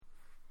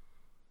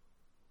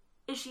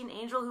Is she an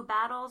angel who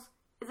battles?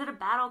 Is it a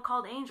battle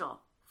called Angel?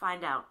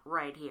 Find out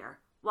right here.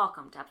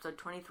 Welcome to episode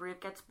 23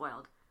 of Get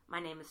Spoiled. My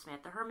name is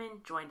Samantha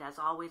Herman, joined as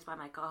always by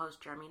my co-hosts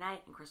Jeremy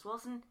Knight and Chris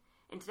Wilson,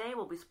 and today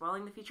we'll be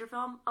spoiling the feature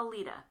film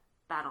Alita: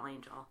 Battle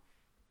Angel.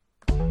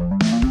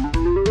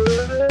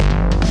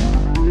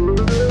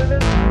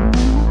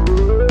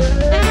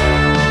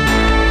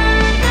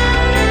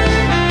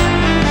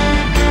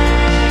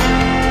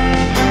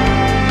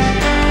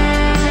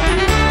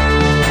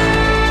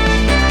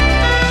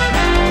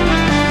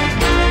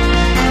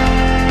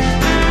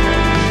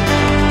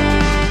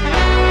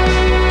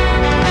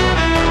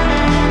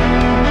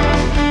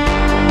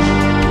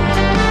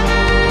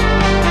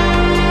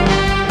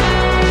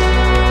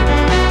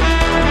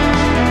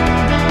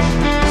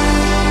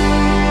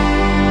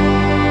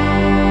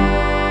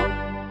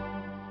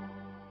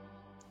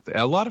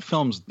 A lot of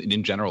films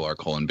in general are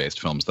colon-based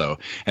films, though.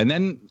 And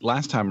then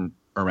last time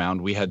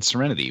around, we had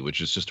Serenity,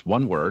 which is just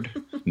one word,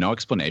 no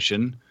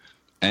explanation.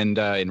 And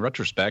in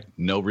retrospect,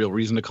 no real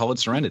reason to call it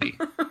Serenity.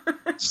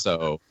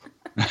 So,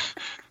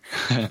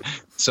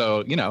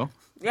 you know.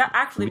 Yeah,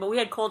 actually, but we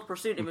had Cold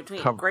Pursuit in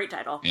between. Great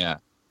title. Yeah.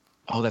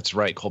 Oh, that's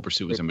right. Cold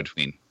Pursuit was in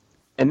between.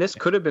 And this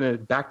could have been a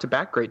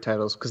back-to-back great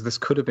titles, because this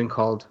could have been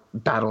called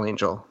Battle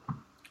Angel.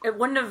 It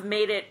wouldn't have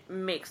made it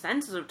make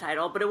sense as a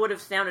title, but it would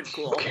have sounded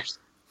cool.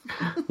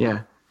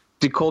 Yeah.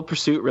 Did Cold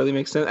Pursuit really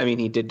make sense? I mean,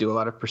 he did do a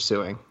lot of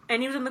pursuing.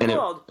 And he was in the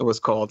cold. It was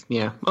cold.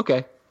 Yeah.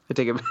 Okay. I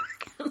take it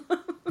back.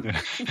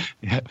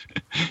 Yeah.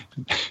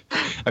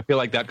 I feel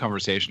like that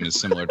conversation is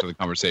similar to the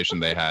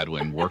conversation they had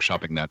when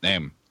workshopping that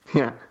name.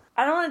 Yeah.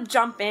 I don't want to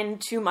jump in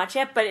too much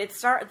yet, but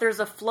there's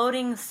a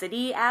floating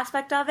city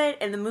aspect of it,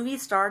 and the movie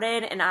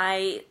started, and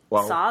I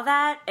saw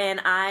that,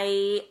 and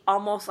I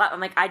almost laughed.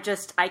 I'm like, I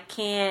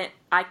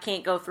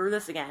can't go through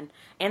this again.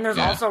 And there's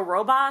also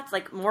robots,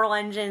 like Mortal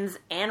Engines,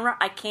 and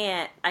I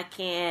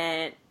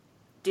can't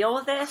deal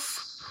with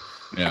this.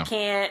 Yeah. I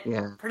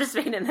can't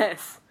participate in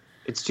this.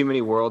 It's too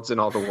many worlds, and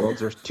all the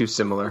worlds are too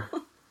similar.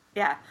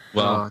 Yeah.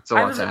 Well, it's a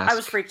lot to ask. I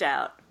was freaked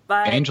out.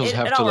 But angels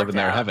have to live in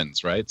their out.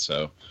 heavens, right?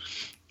 So,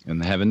 and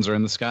the heavens are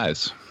in the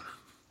skies.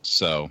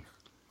 So,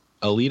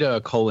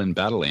 Alita: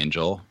 Battle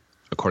Angel,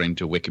 according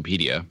to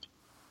Wikipedia,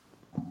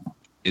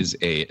 is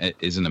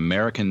an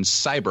American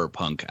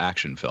cyberpunk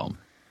action film.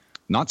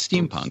 Not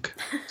steampunk.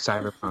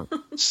 Cyberpunk.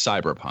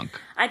 Cyberpunk.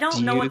 I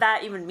don't know what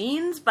that even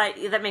means, but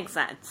that makes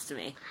sense to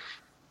me.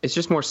 It's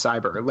just more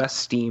cyber. Less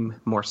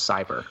steam, more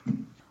cyber.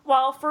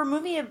 Well, for a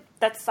movie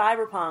that's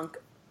cyberpunk,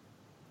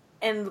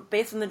 and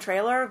based on the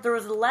trailer, there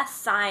was less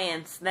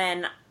science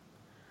than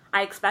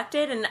I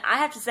expected, and I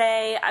have to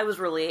say, I was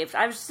relieved.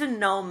 I was just in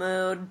no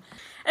mood.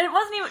 And it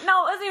wasn't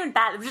even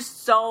bad. It was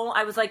just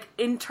I was like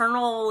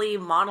internally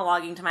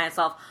monologuing to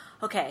myself,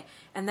 okay,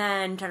 and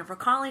then Jennifer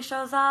Connelly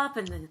shows up,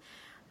 and then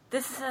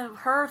this is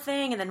her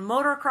thing, and then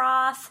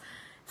motocross,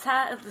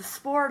 the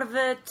sport of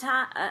it.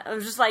 I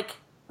was just like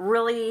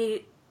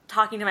really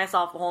talking to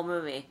myself the whole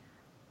movie.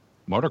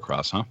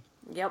 Motocross, huh?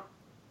 Yep.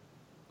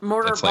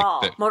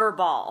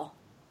 Motorball.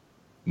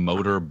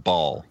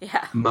 Motorball.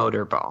 Yeah.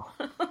 Motorball.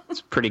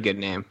 It's a pretty good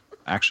name.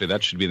 Actually,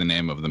 that should be the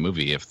name of the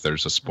movie if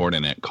there's a sport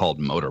in it called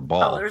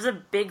Motorball. Oh, there's a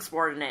big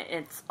sport in it.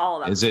 It's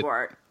all about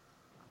sport.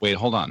 Wait,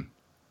 hold on.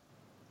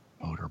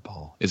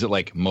 Motorball. Is it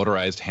like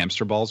motorized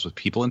hamster balls with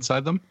people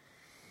inside them?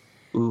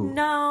 Ooh.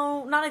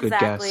 No, not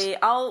exactly.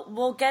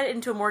 We'll get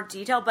into more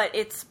detail, but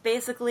it's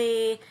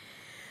basically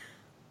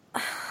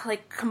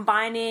like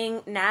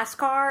combining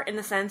NASCAR in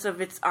the sense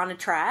of it's on a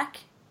track,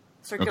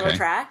 circular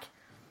track,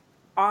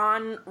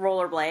 on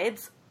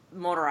rollerblades,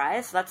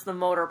 motorized. So that's the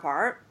motor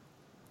part.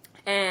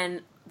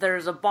 And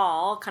there's a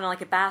ball, kind of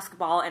like a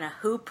basketball, and a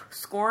hoop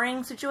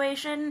scoring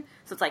situation.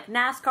 So it's like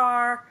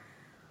NASCAR.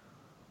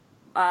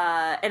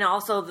 And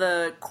also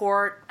the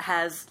court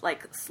has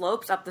like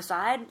slopes up the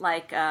side,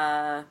 like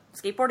a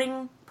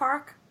skateboarding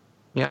park.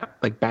 Yeah,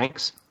 like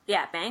banks.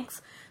 Yeah,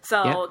 banks.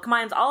 So it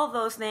combines all of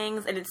those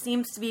things, and it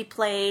seems to be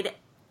played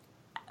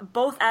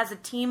both as a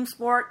team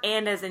sport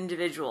and as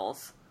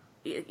individuals.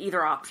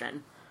 Either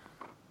option.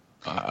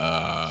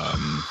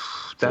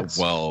 That's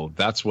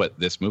what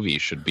this movie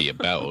should be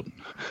about.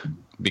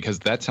 Because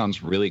that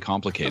sounds really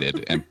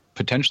complicated and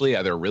potentially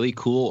either really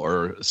cool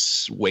or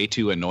way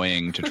too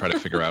annoying to try to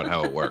figure out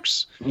how it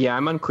works. Yeah,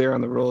 I'm unclear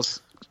on the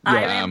rules.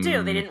 I am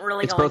too. They didn't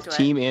really it's go into it. It's both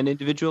team and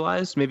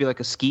individualized. Maybe like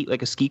a ski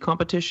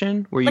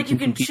competition where you can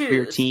compete choose for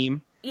your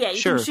team. Yeah,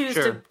 you can choose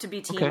to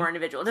be team or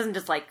individual. It doesn't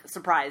just like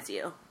surprise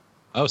you.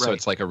 Oh, so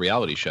it's like a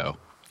reality show.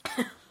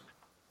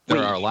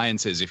 There are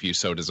alliances if you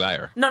so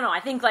desire. No, I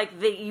think like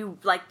that you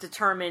like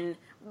determine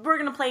we're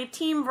going to play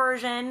team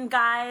version,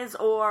 guys,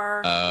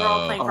 or we're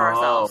all playing for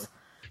ourselves.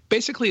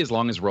 Basically, as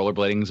long as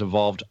rollerblading's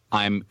involved,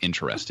 I'm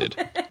interested.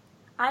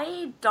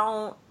 I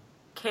don't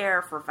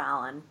care for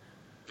Fallon.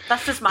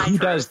 That's just my Who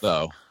truth. does,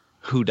 though?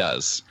 Who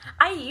does?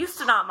 I used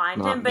to not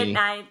mind him, but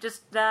I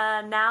just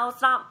now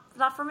it's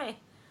not for me.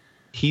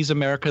 He's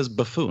America's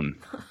buffoon.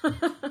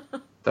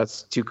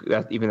 That's too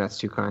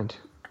kind.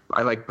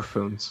 I like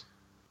buffoons.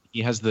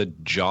 He has the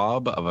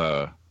job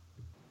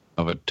of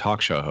a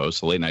talk show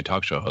host, a late night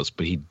talk show host,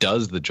 but he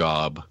does the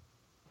job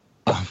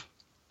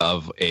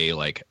of a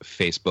like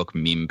Facebook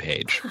meme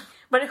page.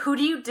 But who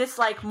do you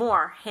dislike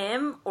more,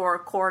 him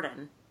or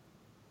Corden?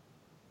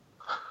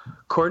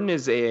 Corden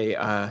is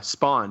a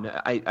spawn.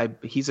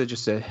 He's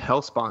just a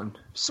hell spawn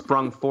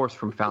sprung forth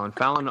from Fallon.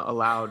 Fallon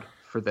allowed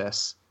for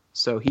this,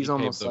 so he's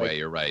almost the like way.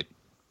 You're right.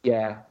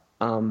 Yeah.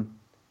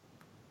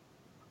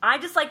 I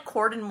dislike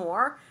Corden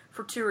more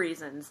for two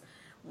reasons.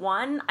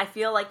 One, I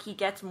feel like he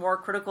gets more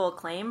critical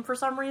acclaim for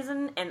some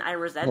reason, and I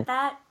resent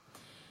that.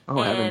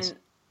 Oh, heavens.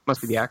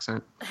 Must be the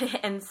accent.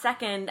 And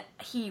second,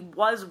 he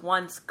was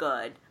once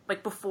good.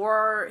 Like,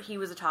 before he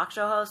was a talk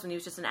show host, when he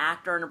was just an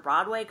actor and a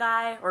Broadway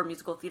guy, or a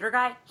musical theater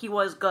guy, he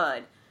was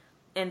good.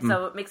 And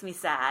so it makes me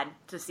sad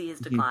to see his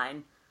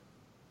decline.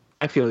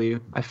 I feel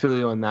you. I feel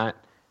you on that,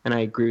 and I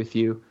agree with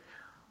you.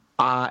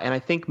 And I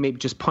think maybe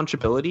just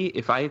punchability,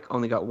 if I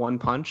only got one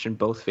punch and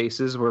both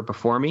faces were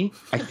before me,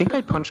 I think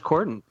I'd punch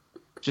Corden.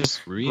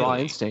 Just raw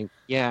instinct.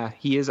 Yeah,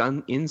 he is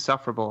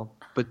insufferable.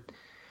 But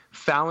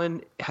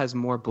Fallon has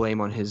more blame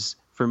on his...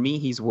 For me,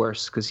 he's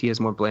worse because he has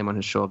more blame on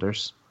his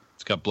shoulders.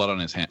 He's got blood on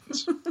his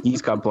hands.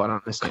 He's got blood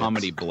on his hands.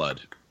 Comedy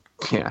blood.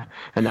 Yeah,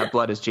 and that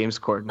blood is James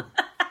Corden.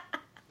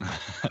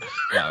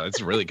 Yeah,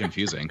 it's really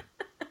confusing.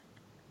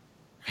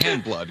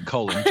 Hand blood,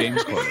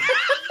 James Corden.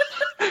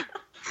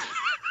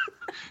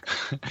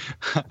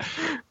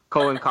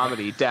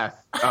 Comedy,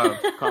 death of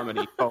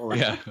comedy,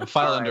 Yeah,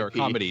 file under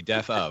comedy,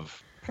 death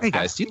of. Hey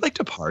guys, do you like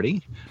to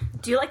party?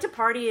 Do you like to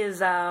party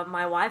is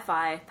my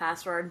Wi-Fi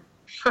password.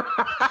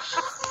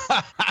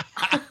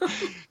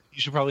 You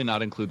should probably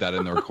not include that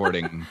in the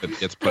recording that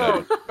gets put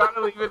out.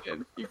 Gotta leave it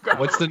in.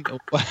 What's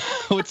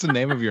the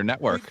name of your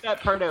network? Leave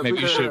that part out. Maybe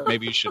you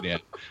should. Yeah.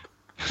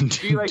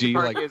 Do you like to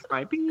party? Is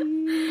my beep.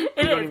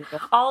 It is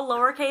all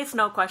lowercase,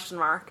 no question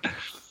mark.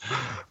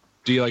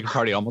 Do you like to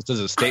party? Almost as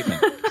a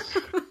statement.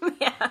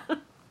 Yeah.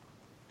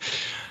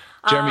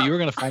 Jeremy, you were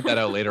going to find that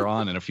out later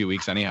on in a few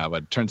weeks anyhow,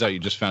 but it turns out you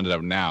just found it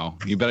out now.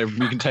 You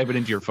can type it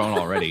into your phone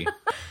already.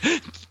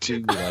 Do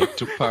you like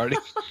to party?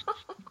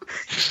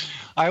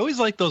 I always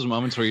like those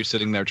moments where you're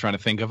sitting there trying to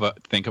think of a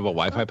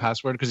Wi-Fi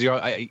password because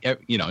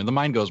the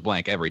mind goes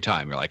blank every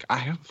time. You're like,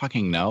 I don't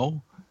fucking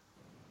know.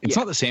 It's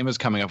not the same as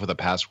coming up with a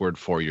password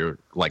for your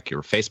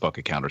Facebook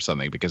account or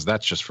something because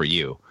that's just for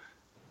you.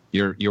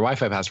 Your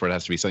Wi-Fi password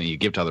has to be something you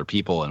give to other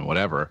people and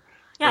whatever.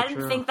 Yeah, I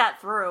didn't think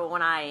that through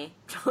when I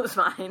chose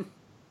mine.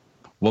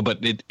 Well, but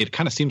it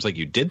kind of seems like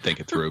you did think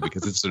it through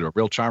because it's a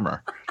real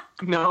charmer.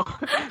 No,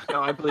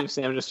 I believe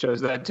Sam just chose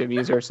that to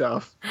amuse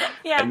herself.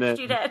 Yeah,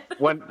 she did.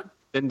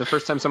 Then the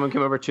first time someone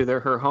came over to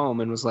her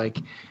home and was like,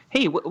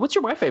 "Hey, what's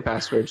your Wi-Fi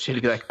password?"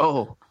 She'd be like,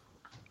 "Oh,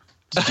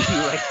 do you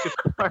like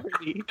to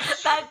party?"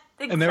 That's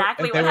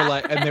exactly what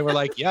happened. And they were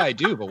like, "Yeah, I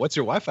do, but what's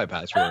your Wi-Fi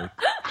password?"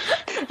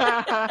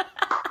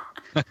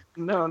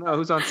 No,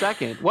 who's on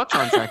second? What's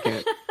on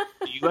second?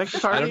 Do you like to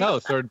party? I don't know.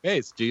 Third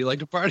base. Do you like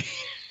to party?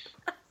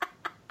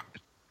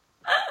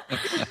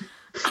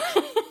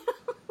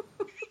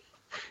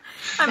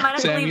 I might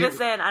have to leave this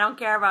in. I don't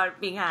care about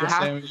being hacked.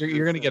 Sam,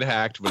 you're going to get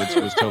hacked, but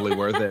it was totally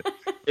worth it.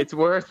 It's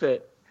worth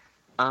it.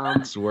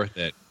 It's worth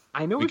it.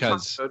 I know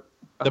because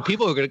the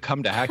people who are going to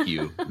come to hack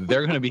you,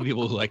 they're going to be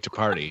people who like to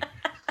party.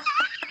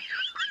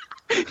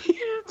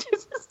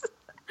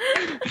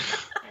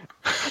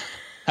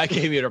 I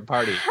came here to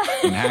party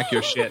and hack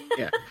your shit.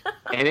 Yeah.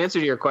 And answer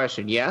to your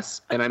question,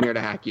 yes, and I'm here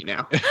to hack you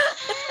now.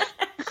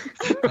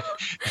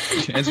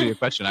 To answer your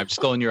question, I've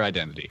stolen your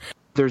identity.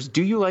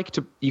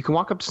 You can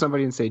walk up to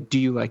somebody and say, do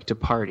you like to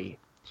party?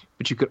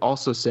 But you could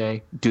also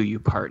say, do you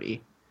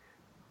party?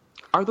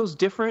 Are those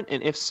different?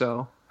 And if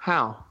so,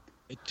 how?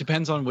 It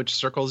depends on which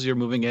circles you're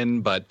moving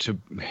in, but to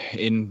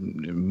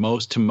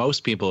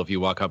most people, if you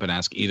walk up and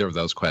ask either of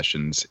those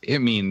questions, it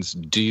means,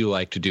 do you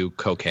like to do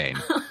cocaine?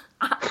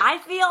 I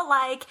feel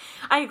like,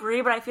 I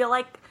agree, but I feel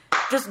like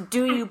just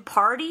do you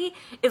party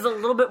is a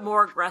little bit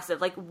more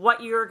aggressive. Like,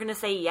 what you're going to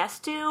say yes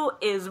to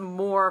is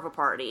more of a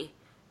party.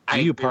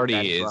 Do you party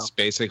is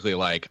basically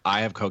like,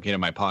 I have cocaine in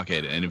my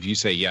pocket, and if you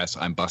say yes,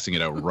 I'm busting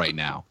it out right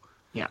now.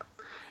 Yeah.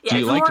 Do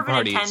you like to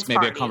party? It's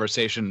maybe a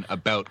conversation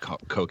about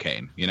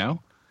cocaine, you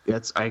know?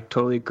 I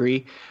totally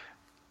agree.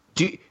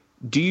 Do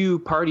you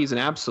party is an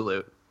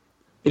absolute.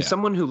 If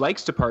someone who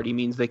likes to party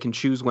means they can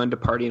choose when to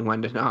party and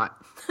when to not.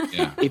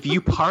 Yeah. If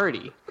you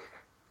party,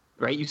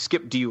 right, you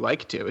skip do you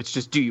like to. It's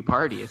just do you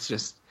party. It's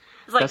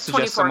like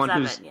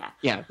 24/7,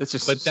 yeah. That's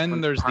just. But then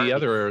there's the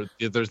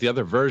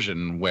other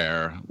version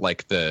where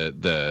like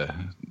the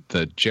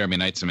Jeremy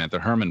Knight Samantha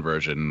Herman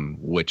version,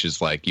 which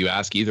is like you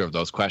ask either of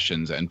those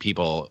questions and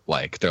people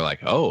they're like,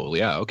 oh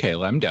yeah, okay,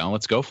 I'm down,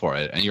 let's go for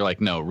it, and you're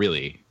like, no,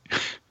 really,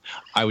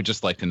 I would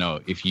just like to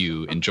know if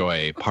you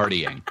enjoy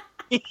partying.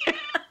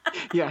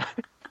 Yeah.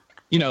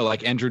 You know,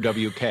 like Andrew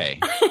WK.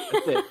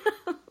 That's it.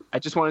 I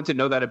just wanted to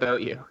know that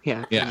about you.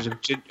 Yeah. It was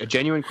a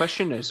genuine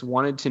question. I just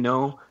wanted to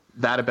know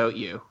that about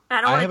you.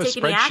 I don't want to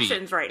take any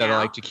actions right now. That I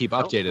like to keep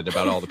updated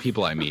about all the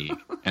people I meet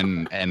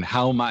and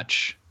how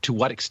much, to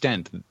what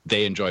extent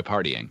they enjoy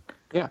partying.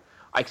 Yeah.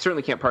 I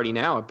certainly can't party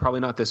now.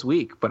 Probably not this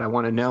week, but I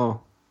want to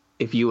know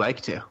if you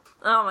like to.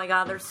 Oh my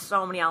god, there's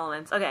so many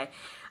elements. Okay,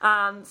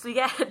 so you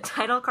get a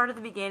title card at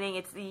the beginning.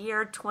 It's the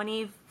year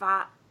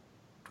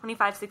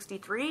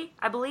 2563,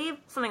 I believe.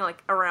 Something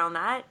like around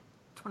that.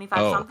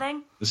 25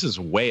 something. This is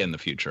way in the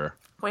future.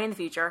 Way in the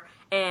future.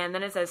 And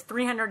then it says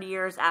 300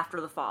 years after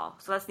the fall.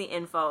 So that's the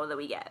info that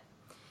we get.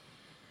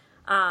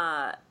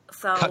 So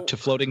Cut to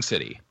floating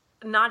city.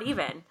 Not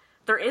even.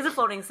 There is a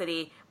floating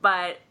city,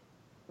 but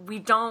we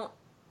don't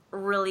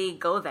really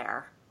go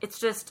there. It's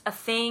just a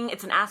thing.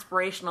 It's an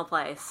aspirational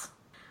place.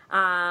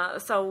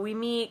 So we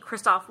meet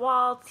Christoph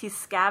Waltz. He's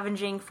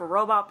scavenging for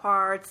robot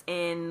parts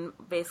in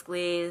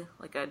basically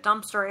like a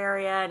dumpster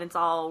area, and it's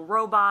all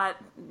robot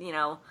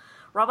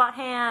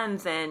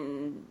hands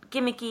and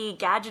gimmicky,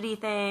 gadgety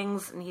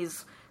things, and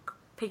he's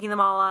picking them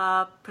all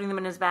up, putting them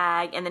in his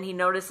bag, and then he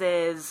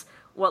notices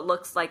what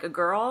looks like a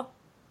girl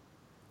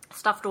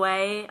stuffed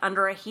away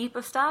under a heap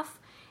of stuff.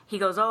 He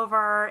goes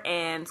over,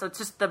 and so it's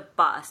just the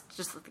bust,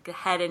 just like the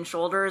head and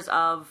shoulders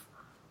of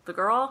the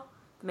girl,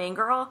 the main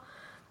girl,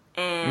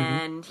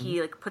 and he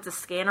like puts a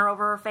scanner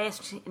over her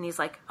face, and he's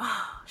like,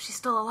 oh, she's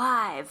still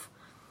alive.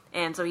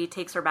 And so he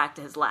takes her back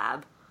to his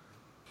lab.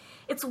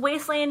 It's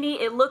wastelandy.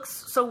 It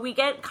looks, so we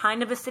get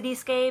kind of a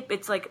cityscape.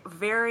 It's like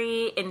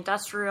very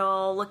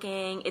industrial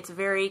looking. It's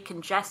very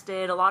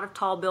congested. A lot of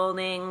tall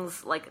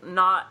buildings, like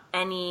not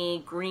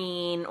any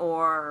green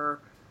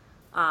or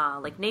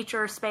like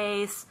nature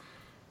space.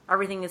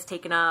 Everything is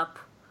taken up.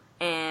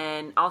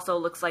 And also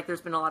looks like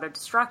there's been a lot of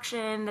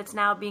destruction that's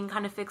now being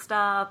kind of fixed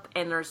up.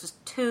 And there's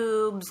just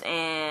tubes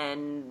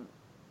and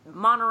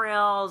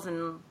monorails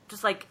and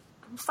just like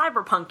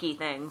cyberpunky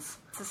things.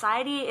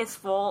 Society is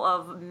full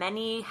of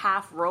many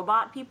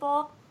half-robot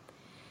people.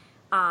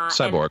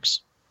 Cyborgs.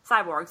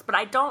 Cyborgs. But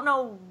I don't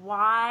know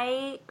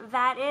why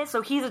that is.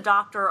 So he's a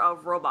doctor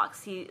of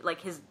robots.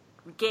 His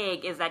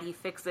gig is that he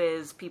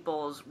fixes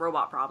people's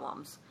robot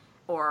problems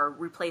or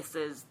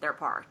replaces their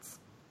parts.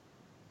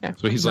 Yeah.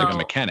 So he's like a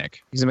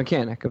mechanic. He's a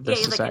mechanic of this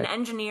he's society. Like an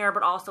engineer,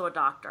 but also a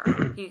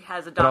doctor. He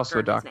has a doctor. But also a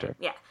in his doctor. name.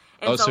 Yeah.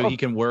 And so he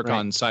can work right.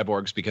 on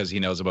cyborgs because he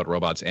knows about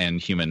robots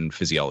and human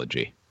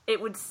physiology.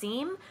 It would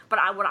seem, but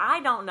what I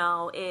don't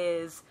know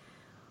is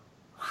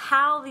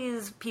how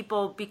these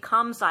people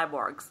become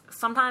cyborgs.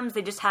 Sometimes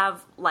they just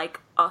have like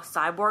a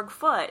cyborg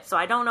foot, so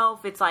I don't know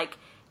if it's like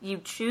you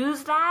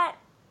choose that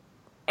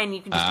and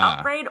you can just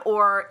upgrade,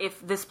 or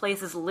if this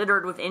place is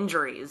littered with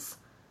injuries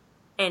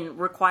and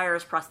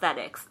requires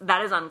prosthetics.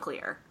 That is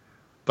unclear.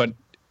 But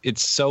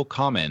it's so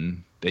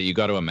common that you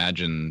got to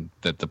imagine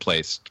that the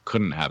place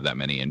couldn't have that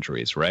many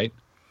injuries, right?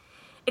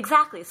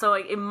 Exactly. So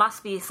it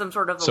must be some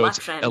sort of so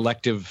election. It's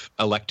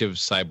elective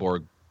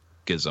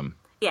cyborgism.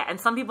 Yeah, and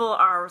some people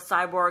are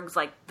cyborgs,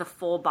 like the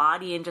full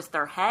body and just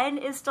their head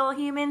is still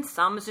human.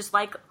 Some is just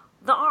like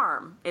the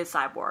arm is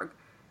cyborg.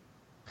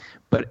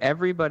 But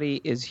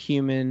everybody is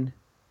human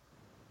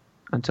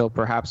until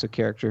perhaps a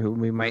character who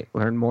we might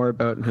learn more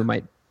about and who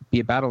might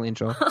be a battle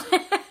angel.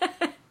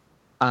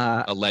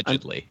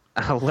 Allegedly.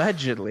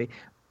 Allegedly.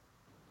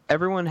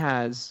 Everyone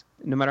has,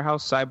 no matter how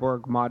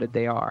cyborg modded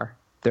they are,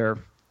 their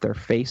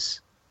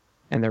face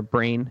and their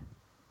brain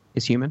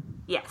is human.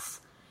 Yes.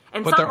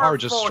 And but some there are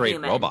just full straight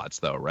human. robots,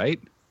 though, right?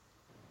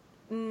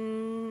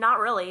 Not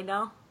really,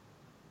 no.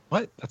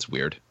 What? That's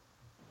weird.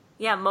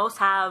 Yeah, most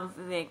have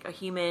like a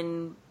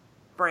human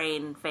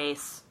brain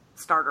face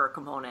starter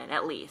component,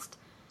 at least.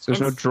 So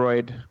there's no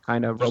droid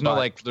kind of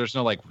robot. There's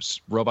no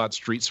robot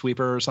street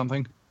sweeper or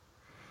something?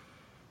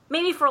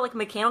 Maybe for like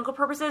mechanical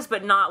purposes,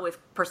 but not with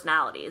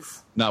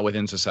personalities. Not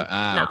within society.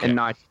 No. Okay.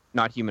 And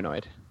not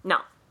humanoid. No.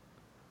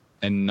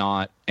 And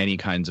not any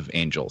kinds of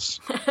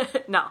angels.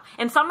 No.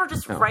 And some are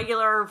just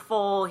regular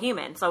full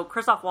human. So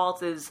Christoph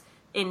Waltz is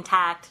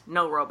intact,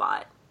 no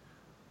robot.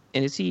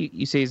 And is he?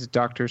 You say he's a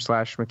doctor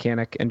 /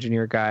 mechanic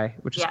engineer guy,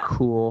 which is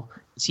cool.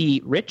 Is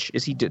he rich?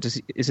 Is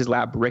his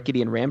lab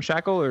rickety and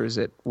ramshackle, or is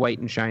it white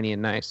and shiny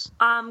and nice?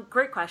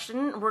 Great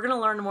question. We're going to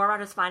learn more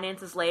about his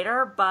finances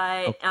later,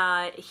 but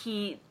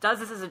he does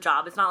this as a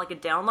job. It's not like a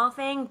down low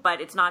thing, but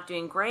it's not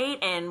doing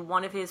great. And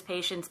one of his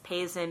patients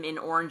pays him in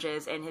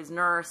oranges, and his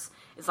nurse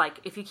is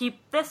like, "If you keep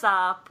this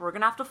up, we're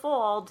going to have to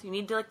fold. You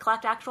need to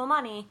collect actual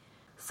money."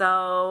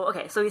 So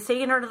he's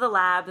taking her to the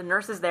lab. The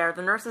nurse is there.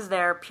 The nurse is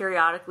there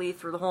periodically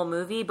through the whole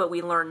movie, but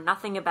we learn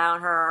nothing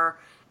about her.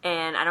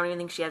 And I don't even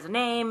think she has a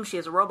name. She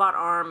has a robot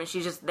arm, and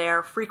she's just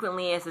there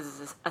frequently as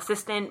his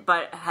assistant,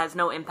 but has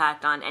no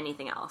impact on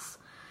anything else.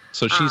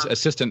 So she's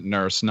assistant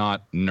nurse,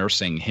 not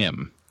nursing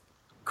him.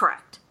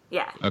 Correct.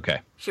 Yeah. Okay.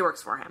 She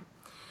works for him.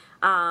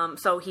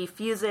 So he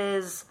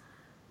fuses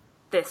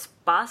this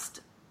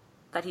bust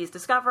that he's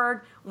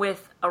discovered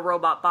with a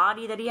robot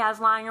body that he has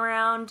lying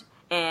around,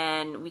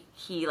 and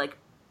he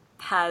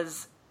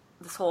has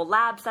this whole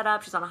lab set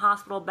up. She's on a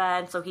hospital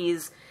bed, so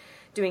he's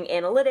doing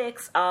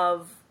analytics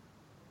of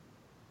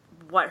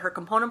what her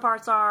component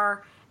parts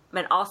are,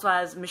 and also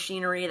has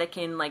machinery that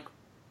can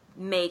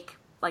make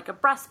a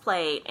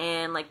breastplate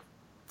and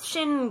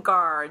shin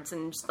guards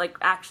and just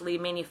actually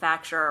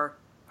manufacture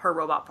her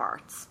robot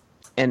parts.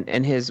 And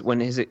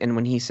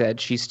when he said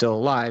she's still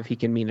alive, he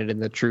can mean it in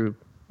the true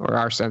or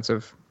our sense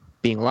of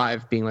being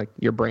alive, being like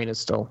your brain is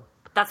still.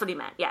 That's what he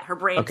meant. Yeah, her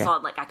brain Okay. saw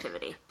like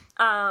activity.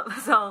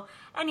 So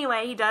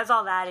anyway, he does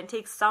all that and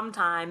takes some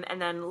time,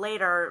 and then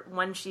later,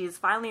 when she's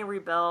finally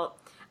rebuilt,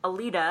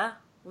 Alita,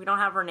 we don't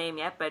have her name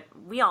yet, but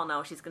we all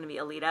know she's going to be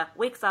Alita,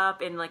 wakes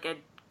up in like a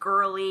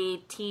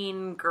girly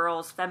teen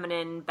girl's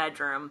feminine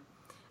bedroom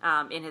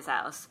in his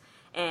house.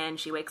 And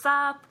she wakes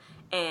up,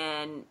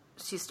 and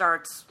she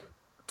starts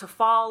to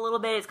fall a little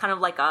bit. It's kind of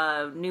like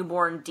a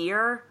newborn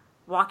deer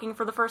walking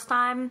for the first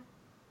time.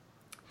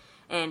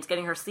 And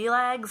getting her sea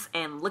legs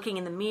and looking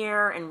in the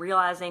mirror and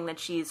realizing that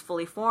she's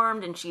fully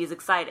formed and she's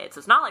excited. So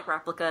it's not like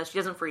Replica. She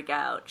doesn't freak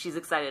out. She's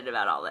excited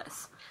about all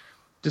this.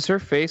 Does her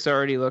face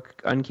already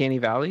look Uncanny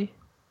Valley?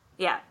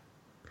 Yeah,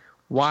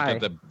 Why?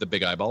 The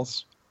big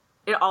eyeballs.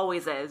 it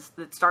always is.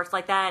 It starts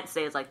like that, it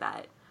stays like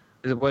that.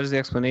 What is the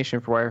explanation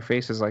for why her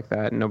face is like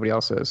that and nobody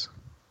else is?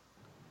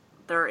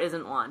 There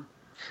isn't one.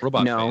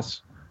 Robot No.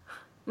 face.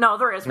 No,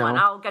 there is No? one.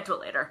 I'll get to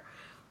it later.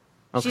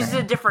 Okay. She's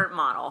a different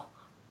model.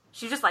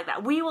 She's just like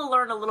that. We will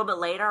learn a little bit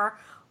later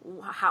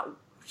how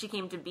she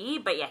came to be,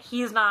 but yeah,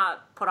 he's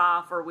not put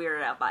off or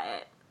weirded out by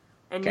it.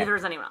 And Okay. neither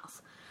is anyone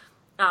else.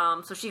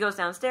 So she goes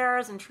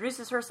downstairs,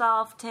 introduces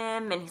herself to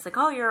him, and he's like,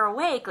 oh, you're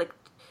awake. Like,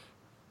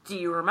 do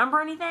you remember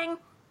anything?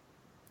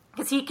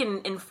 Because he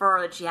can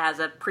infer that she has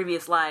a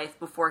previous life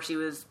before she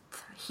was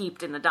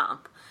heaped in the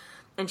dump.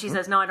 And she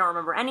says, no, I don't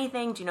remember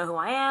anything. Do you know who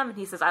I am? And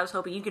he says, I was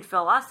hoping you could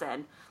fill us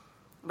in.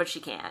 But she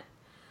can't.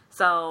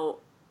 So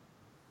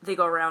they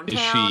go around Is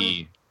town.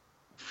 she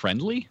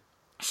friendly?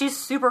 She's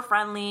super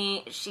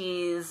friendly.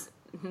 She's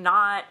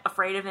not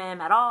afraid of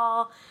him at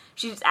all.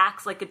 She just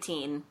acts like a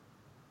teen.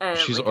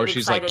 She's an like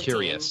excited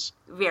curious.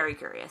 teen. Very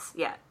curious,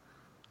 yeah.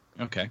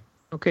 Okay.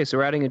 Okay, so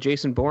we're adding a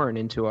Jason Bourne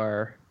into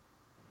our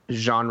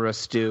genre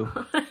stew.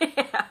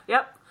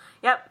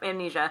 Yep,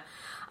 amnesia.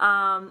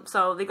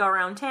 So they go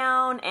around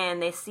town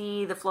and they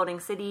see the floating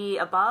city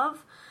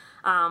above.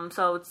 And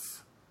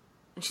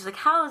she's like,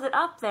 how is it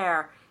up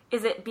there?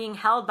 Is it being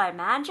held by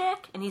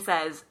magic? And he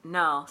says,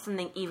 no,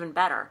 something even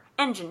better.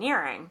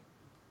 Engineering.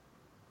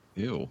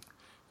 Ew.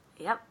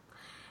 Yep.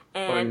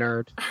 What a And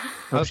nerd.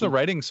 How's the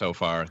writing so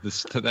far?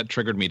 That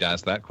triggered me to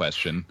ask that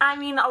question. I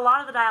mean, a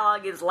lot of the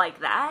dialogue is like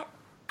that.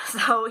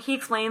 So he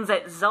explains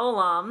that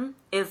Zolam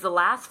is the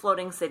last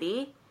floating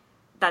city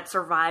that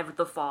survived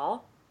the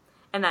fall,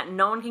 and that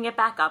no one can get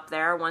back up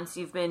there once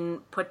you've been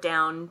put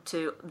down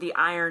to the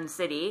Iron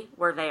City,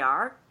 where they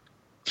are,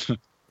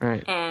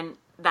 Right. and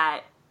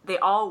that they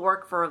all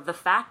work for the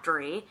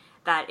factory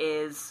that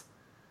is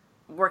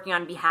working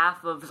on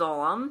behalf of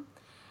Zolam,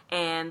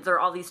 and there are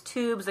all these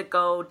tubes that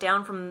go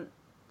down from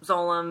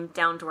Zolam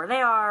down to where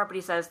they are, but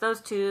he says those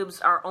tubes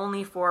are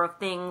only for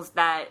things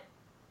that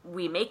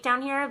we make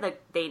down here that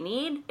they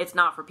need. It's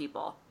not for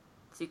people.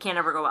 So you can't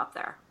ever go up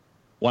there.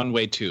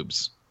 One-way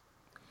tubes.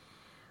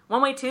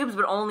 One-way tubes,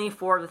 but only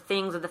for the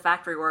things that the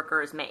factory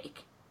workers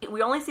make.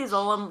 We only see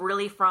Zolam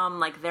really from,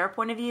 like, their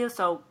point of view,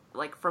 so,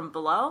 like, from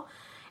below,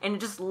 and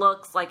it just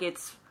looks like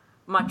it's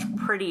much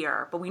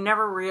prettier, but we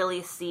never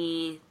really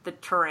see the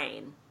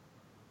terrain.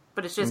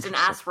 But it's just an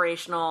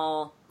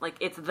aspirational, like,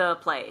 it's the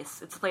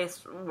place. It's a place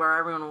where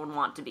everyone would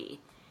want to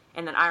be.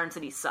 And then Iron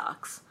City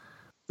sucks.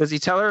 Does he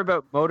tell her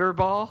about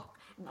Motorball?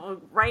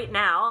 Right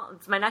now,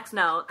 it's my next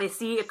note, they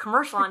see a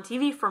commercial on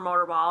TV for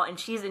Motorball, and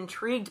she's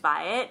intrigued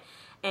by it,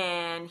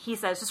 and he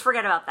says, just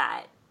forget about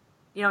that.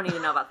 You don't need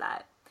to know about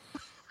that.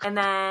 And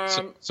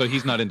then... So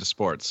he's not into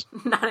sports.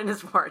 Not into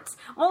sports.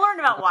 We'll learn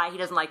about why he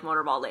doesn't like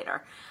Motorball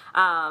later.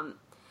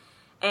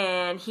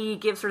 And he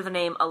gives her the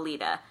name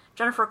Alita.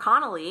 Jennifer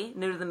Connelly,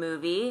 new to the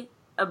movie,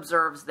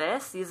 observes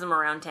this, sees him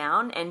around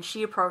town, and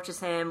she approaches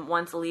him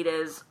once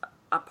Alita's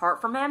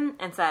apart from him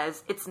and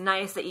says, it's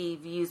nice that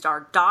you've used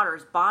our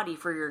daughter's body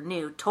for your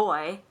new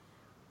toy.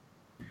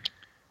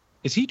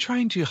 Is he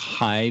trying to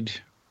hide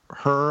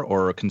her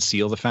or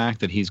conceal the fact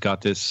that he's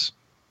got this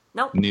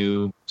Nope.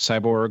 new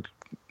cyborg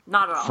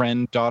Not at all.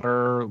 friend,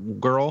 daughter,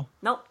 girl?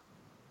 Nope.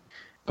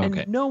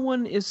 Okay. And no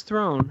one is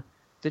thrown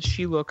that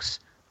she looks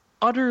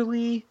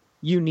utterly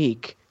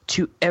unique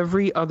to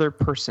every other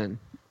person.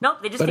 Nope,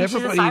 they just But think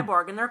she's a everybody-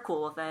 cyborg and they're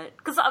cool with it.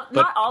 Because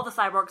not all the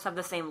cyborgs have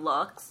the same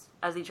looks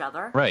as each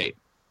other. Right.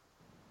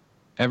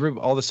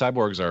 All the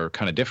cyborgs are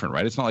kind of different,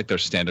 right? It's not like they're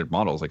standard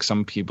models. Like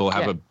some people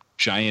have Yeah. a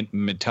giant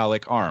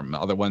metallic arm.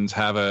 Other ones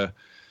have a,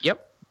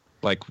 Yep.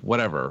 like,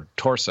 whatever,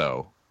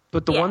 torso.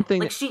 But the Yeah, one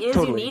thing like she is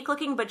totally. unique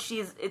looking, but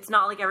it's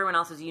not like everyone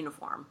else's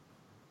uniform.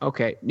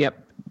 Okay.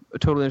 Yep.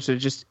 Totally understood.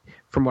 Just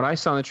from what I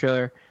saw in the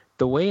trailer,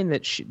 the way in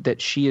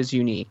that she is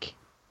unique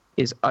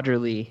is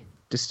utterly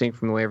distinct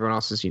from the way everyone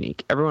else is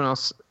unique. Everyone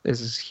else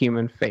is a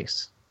human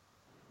face.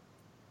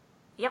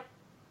 Yep.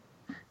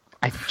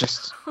 I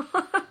just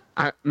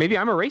maybe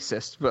I'm a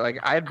racist, but like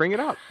I'd bring it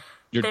up.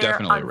 You're They're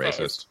definitely unfazed.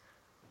 racist.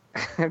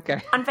 Okay.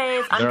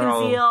 Unfazed, They're all-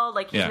 unconcealed,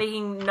 like he's yeah.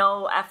 making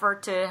no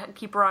effort to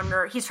keep her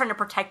under. He's trying to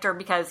protect her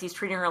because he's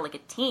treating her like a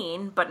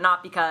teen, but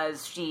not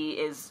because she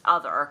is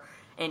other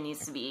and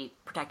needs to be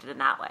protected in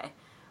that way.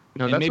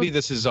 No, And that's maybe what-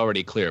 this is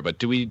already clear, but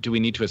do we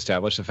need to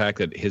establish the fact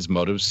that his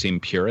motives seem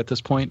pure at this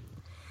point?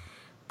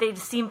 They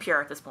seem pure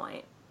at this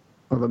point.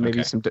 Although maybe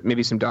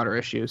Okay. some daughter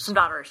issues. Some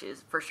daughter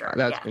issues, for sure.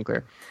 That's yeah. been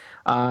clear.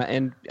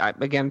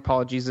 Again,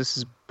 apologies. This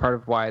is part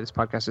of why this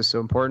podcast is so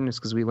important, is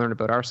because we learn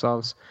about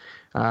ourselves.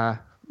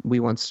 We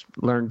once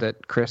learned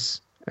that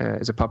Chris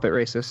is a puppet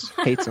racist,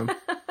 hates him,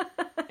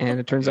 and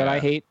it turns out I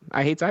hate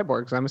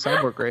cyborgs. I'm a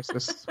cyborg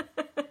racist.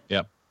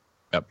 Yep.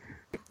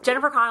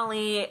 Jennifer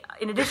Connelly,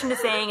 in addition to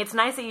saying it's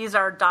nice that you use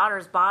our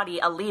daughter's body,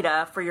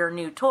 Alita, for your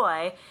new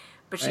toy,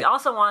 but she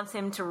also wants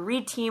him to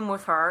re-team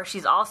with her.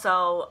 She's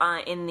also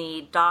in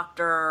the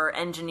Doctor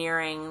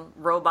Engineering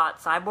Robot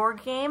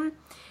Cyborg game,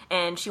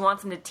 and she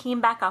wants him to team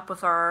back up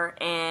with her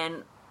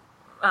and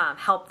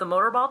help the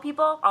motorball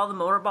people. All the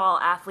motorball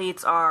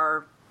athletes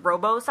are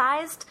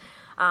robo-sized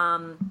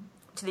to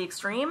the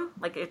extreme.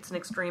 Like, it's an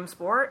extreme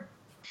sport.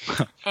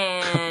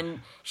 And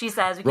she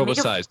says we can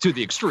Robo-sized to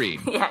the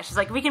extreme. Yeah, she's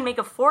like, we can make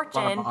a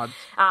fortune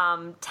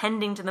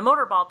tending to the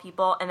motorball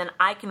people, and then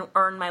I can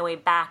earn my way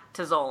back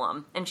to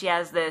Zolom. And she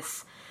has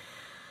this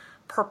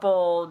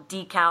purple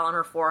decal on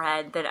her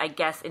forehead that I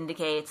guess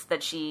indicates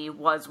that she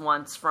was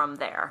once from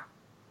there.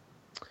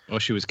 Oh,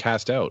 she was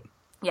cast out.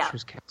 Yeah. She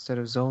was cast out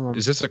of Zolom.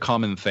 Is this a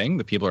common thing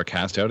that people are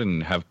cast out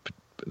and have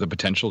the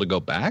potential to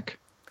go back?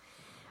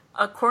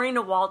 According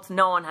to Walt,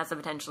 no one has the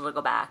potential to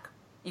go back.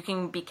 You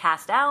can be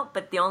cast out,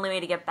 but the only way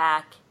to get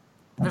back,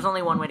 there's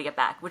only one way to get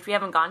back, which we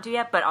haven't gone to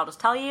yet, but I'll just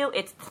tell you,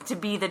 it's to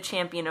be the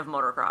champion of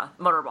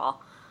motorball.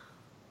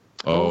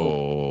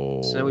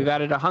 Oh. So we've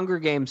added a Hunger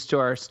Games to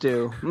our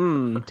stew.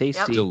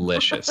 Tasty.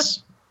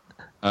 Delicious.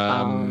 I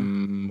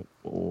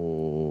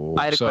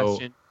had a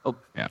question. Oh,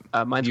 yeah.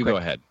 Mine's you quick. go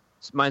ahead.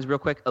 Mine's real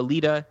quick.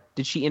 Alita,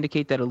 did she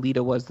indicate that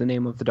Alita was the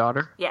name of the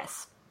daughter?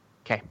 Yes.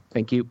 Okay,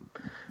 thank you.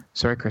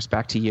 Sorry, Chris,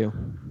 back to you.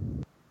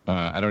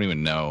 I don't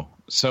even know.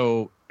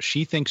 So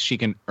she thinks she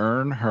can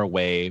earn her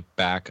way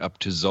back up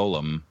to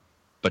Zolom,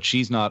 but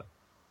she's not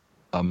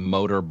a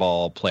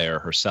motorball player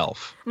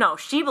herself. No,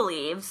 she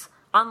believes,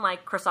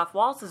 unlike Christoph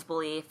Waltz's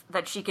belief,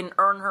 that she can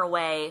earn her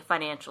way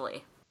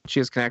financially.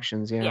 She has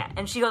connections, yeah. Yeah,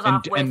 and she goes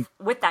off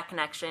with that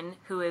connection,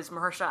 who is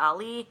Mahershala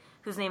Ali,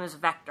 whose name is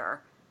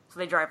Vector. So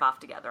they drive off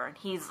together, and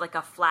he's like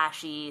a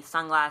flashy,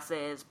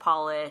 sunglasses,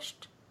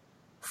 polished,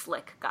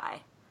 slick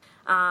guy.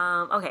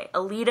 Okay,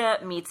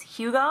 Alita meets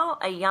Hugo,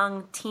 a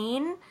young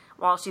teen,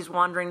 while she's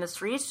wandering the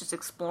streets, just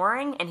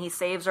exploring, and he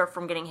saves her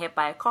from getting hit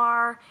by a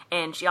car,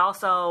 and she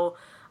also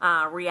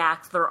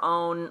reacts to their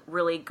own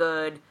really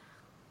good,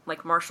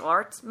 like, martial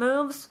arts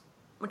moves,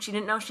 which she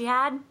didn't know she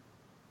had.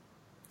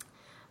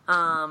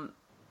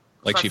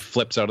 Like she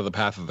flips out of the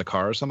path of the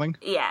car or something?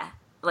 Yeah,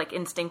 like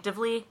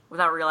instinctively,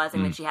 without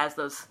realizing that she has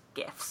those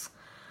gifts.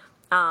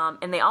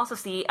 And they also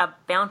see a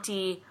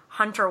bounty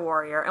hunter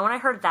warrior. And when I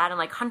heard that, I'm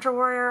like, hunter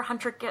warrior,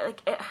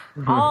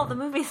 all the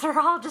movies are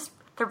all just,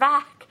 they're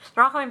back.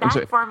 They're all coming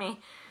back for me.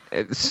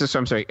 So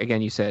I'm sorry,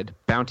 again, you said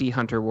bounty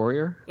hunter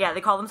warrior? Yeah,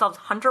 they call themselves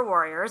hunter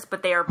warriors,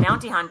 but they are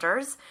bounty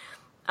hunters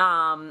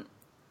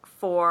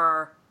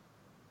for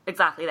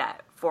exactly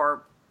that,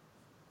 for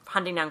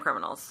hunting down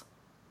criminals.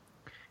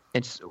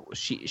 And so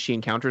she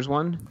encounters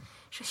one?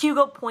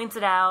 Hugo points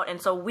it out, and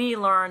so we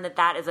learn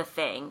that is a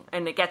thing,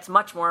 and it gets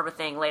much more of a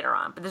thing later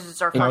on. But this is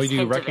our first hint of it. How do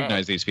you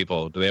recognize these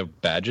people? Do they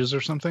have badges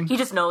or something? He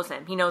just knows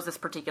him. He knows this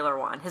particular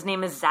one. His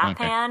name is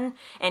Zapan,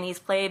 and he's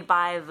played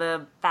by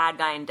the bad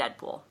guy in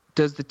Deadpool.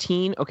 Does the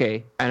teen...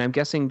 Okay, and I'm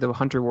guessing the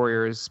hunter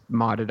warrior is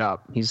modded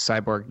up. He's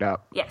cyborged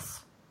up.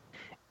 Yes.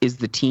 Is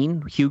the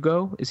teen,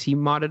 Hugo, is he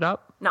modded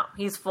up? No,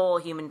 he's full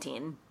human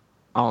teen.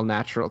 All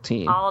natural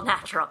teen. All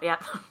natural,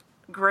 yep.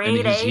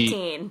 Grade A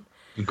teen.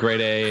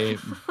 Grade A,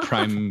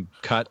 prime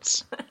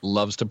cuts,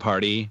 loves to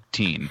party,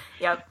 teen.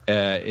 Yep.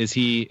 Is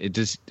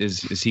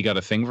he got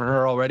a thing for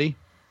her already?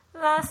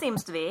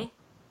 Seems to be.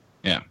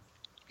 Yeah.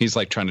 He's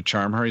like trying to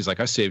charm her. He's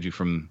like, I saved you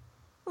from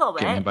a little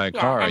bit. getting hit by a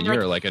car, and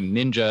you're like a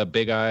ninja,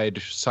 big-eyed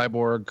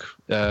cyborg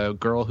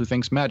girl who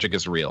thinks magic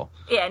is real.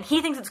 Yeah, and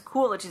he thinks it's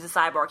cool that she's a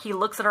cyborg. He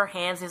looks at her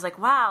hands and he's like,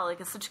 wow,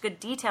 like it's such good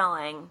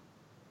detailing.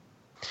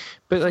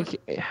 But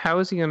like, how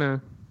is he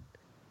gonna,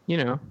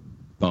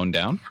 Bone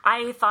down?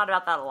 I thought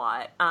about that a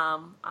lot.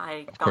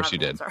 Of course you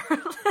did.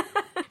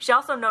 She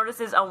also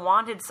notices a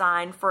wanted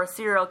sign for a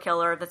serial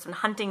killer that's been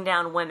hunting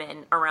down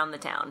women around the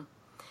town.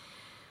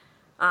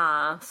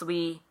 So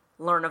we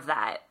learn of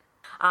that.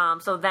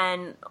 So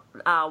then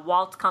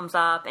Walt comes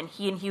up, and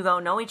he and Hugo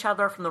know each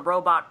other from the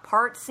robot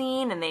part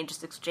scene, and they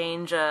just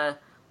exchange a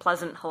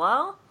pleasant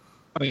hello.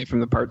 Oh, yeah, from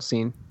the part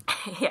scene.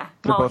 Yeah.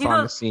 They're both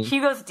on the scene.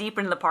 Hugo's deep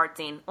into the part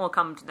scene. We'll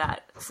come to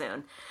that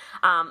soon.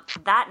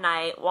 That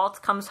night,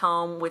 Walt comes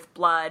home with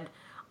blood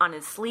on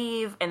his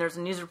sleeve, and there's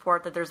a news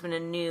report that there's been a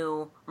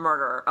new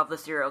murder of the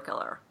serial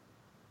killer.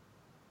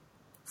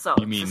 So,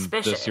 you mean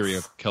suspicious. The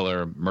serial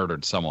killer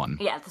murdered someone?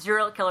 Yeah, the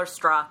serial killer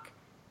struck,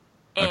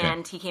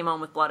 and he came home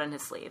with blood on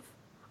his sleeve.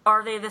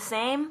 Are they the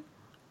same?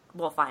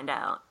 We'll find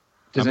out.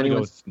 I'm going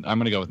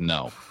to go with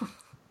no.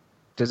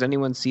 Does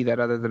anyone see that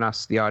other than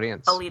us, the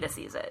audience? Alita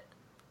sees it.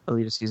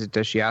 Alita sees it.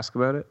 Does she ask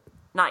about it?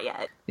 Not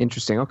yet.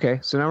 Interesting. Okay,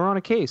 so now we're on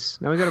a case.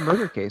 Now we got a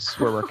murder case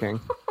we're working.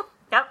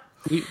 Yep.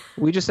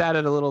 We just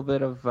added a little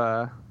bit of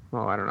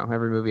well, I don't know,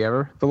 every movie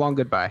ever. The Long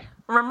Goodbye.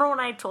 Remember when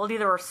I told you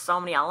there were so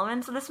many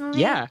elements of this movie?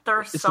 Yeah, there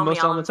are it's so the many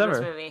most elements of elements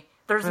this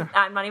ever. movie.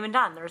 I'm not even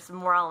done. There's some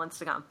more elements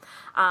to come.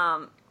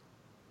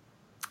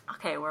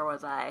 Okay, where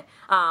was I?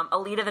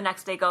 Alita the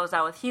next day goes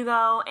out with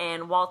Hugo,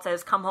 and Walt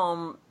says, come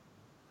home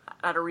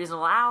at a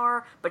reasonable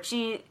hour, but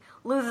she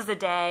loses the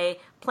day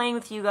playing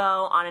with Hugo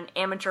on an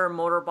amateur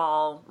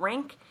motorball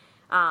rink,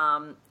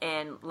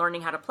 and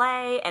learning how to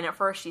play, and at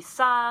first she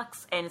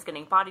sucks, and is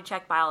getting body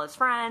checked by all his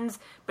friends,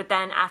 but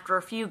then after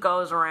a few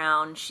goes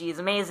around, she's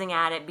amazing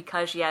at it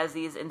because she has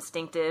these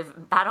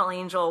instinctive battle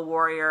angel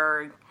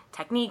warrior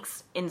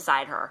techniques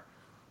inside her.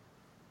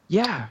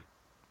 Yeah.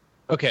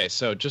 Okay,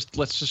 so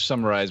let's just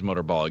summarize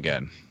Motorball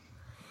again.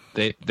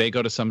 They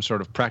go to some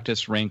sort of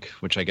practice rink,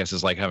 which I guess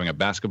is like having a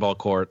basketball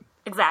court.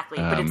 Exactly,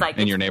 but it's like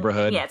in your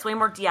neighborhood. Yeah, it's way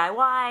more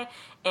DIY,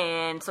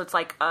 and so it's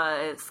like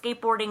a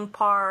skateboarding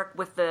park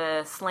with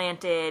the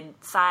slanted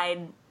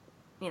side,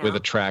 with a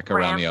track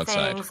around the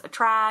outside, a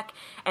track,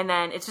 and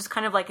then it's just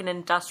kind of like an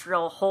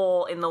industrial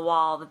hole in the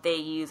wall that they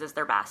use as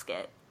their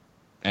basket.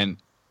 And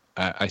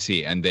I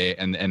see, and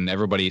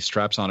everybody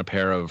straps on a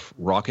pair of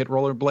rocket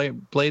roller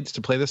blades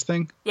to play this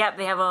thing. Yep,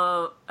 they have an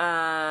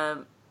on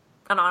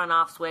and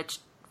off switch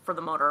for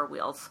the motor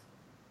wheels.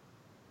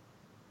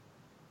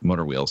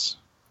 Motor wheels.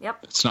 Yep.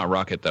 It's not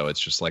rocket though; it's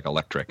just like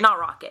electric. Not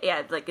rocket.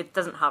 Yeah, like it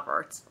doesn't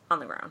hover; it's on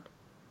the ground.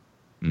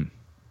 Mm.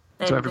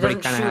 And So it everybody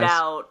doesn't kinda shoot has-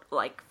 out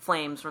like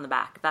flames from the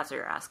back. If that's what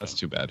you're asking. That's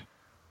too bad.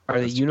 Are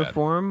they That's too bad.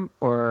 uniform,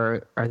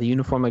 or are they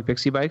uniform like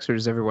Bixie bikes, or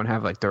does everyone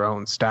have like their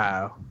own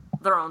style?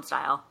 Their own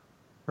style.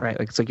 Right,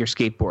 like it's like your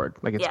skateboard,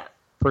 like it's Yeah.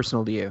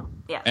 personal to you.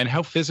 Yeah. And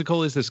how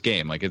physical is this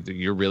game? Like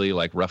you're really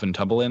like rough and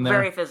tumble in there.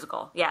 Very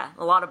physical. Yeah,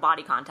 a lot of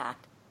body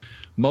contact.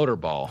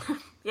 Motorball.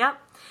 Yep.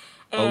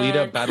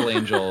 Alita Battle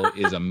Angel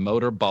is a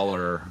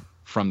motorballer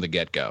from the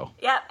get-go.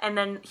 Yep, and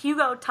then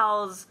Hugo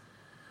tells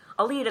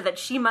Alita that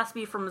she must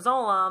be from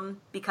Zolom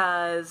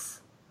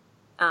because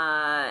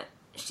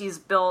she's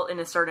built in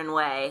a certain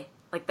way,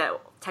 like that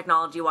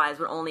technology-wise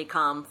would only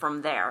come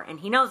from there.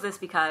 And he knows this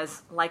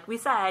because, like we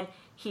said,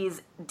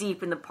 he's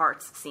deep in the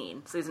parts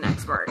scene, so he's an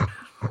expert.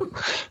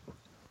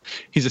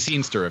 He's a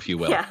scenester, if you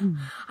will. Yeah.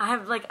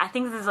 I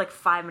think this is like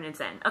 5 minutes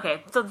in.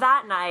 Okay, so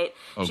that night,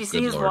 Oh, she good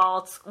sees Lord.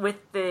 Waltz with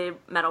the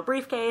metal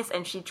briefcase,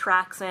 and she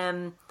tracks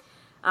him.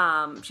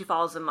 She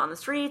follows him on the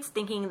streets,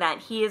 thinking that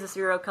he is a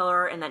serial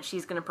killer and that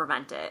she's going to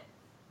prevent it.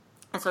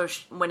 And so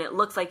when it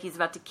looks like he's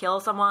about to kill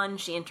someone,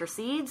 she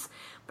intercedes.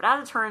 But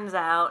as it turns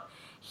out,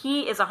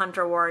 he is a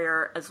hunter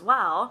warrior as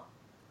well,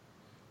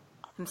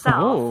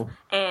 himself.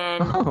 Oh.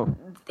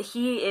 And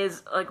he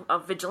is like a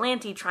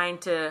vigilante trying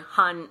to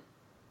hunt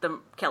the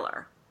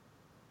killer.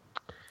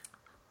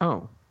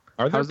 Oh,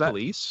 Are there How's that?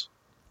 police?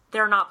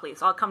 They're not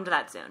police. I'll come to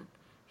that soon.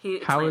 He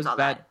how explains is all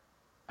that?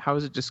 How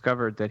is it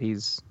discovered that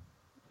he's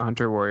a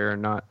hunter warrior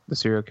and not the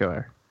serial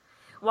killer?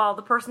 Well,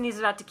 the person he's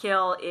about to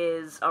kill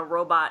is a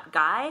robot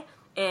guy,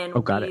 and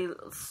Oh, got we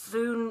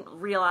soon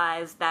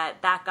realize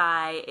that that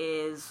guy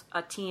is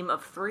a team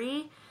of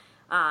 3.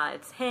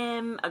 It's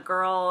him, a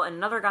girl, and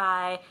another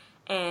guy,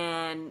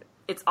 and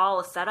it's all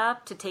a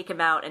setup to take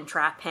him out and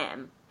trap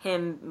him.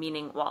 Him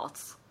meaning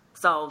Waltz.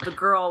 So the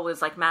girl was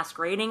like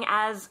masquerading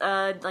as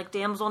a like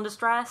damsel in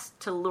distress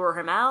to lure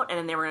him out, and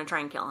then they were going to try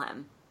and kill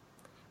him.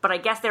 But I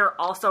guess they're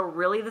also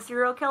really the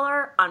serial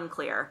killer?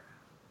 Unclear.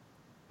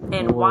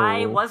 And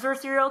why Whoa. was there a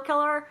serial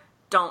killer?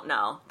 Don't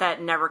know.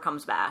 That never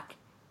comes back.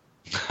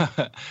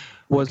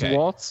 Was Okay.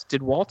 Waltz?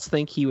 Did Waltz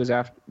think he was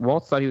after?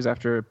 Waltz thought he was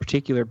after a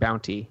particular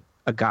bounty,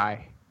 a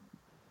guy.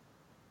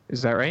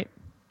 Is that right?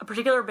 A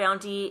particular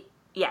bounty,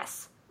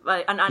 yes.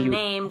 An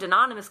unnamed,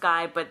 anonymous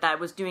guy, but that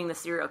was doing the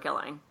serial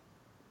killing.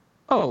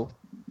 Oh,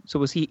 so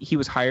was he? He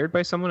was hired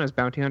by someone, as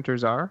bounty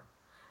hunters are.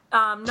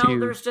 No, To-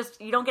 there's just,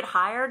 you don't get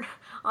hired.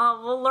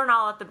 We'll learn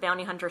all about the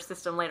bounty hunter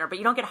system later, but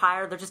you don't get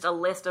hired. There's just a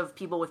list of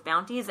people with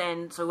bounties,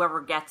 and so whoever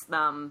gets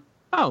them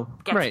Oh,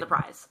 gets right. the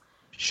prize.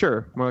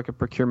 Sure, more like a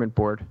procurement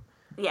board.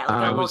 Yeah,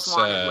 like a most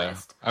wanted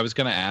list. I was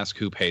going to ask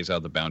who pays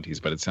out the bounties,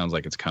 but it sounds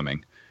like it's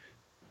coming.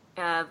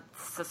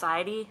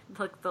 Society,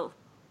 like the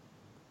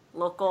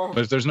local.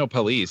 But there's no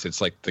police.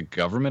 It's like the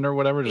government or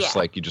whatever. Just Yeah,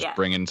 like you just yeah.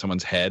 bring in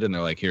someone's head, and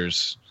they're like,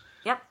 "Here's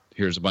Yep,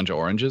 a bunch of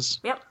oranges."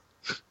 yep.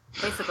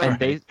 Basically. And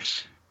they,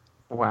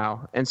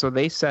 wow. And so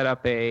they set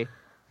up a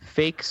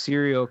fake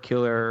serial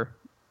killer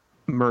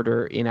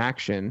murder in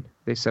action.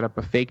 They set up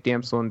a fake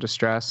damsel in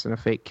distress and a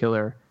fake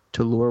killer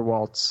to lure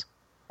Waltz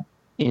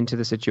into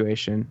the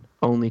situation,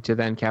 only to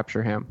then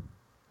capture him.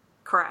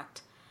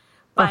 Correct.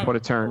 Oh, But what a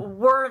turn.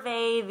 were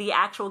they the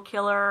actual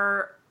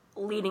killer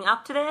leading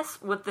up to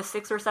this with the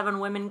 6 or 7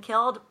 women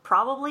killed?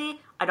 Probably.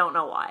 I don't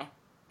know why.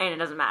 And it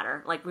doesn't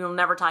matter. Like, we will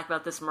never talk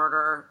about this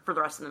murder for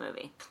the rest of the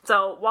movie.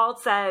 So Walt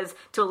says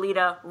to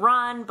Alita,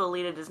 run, but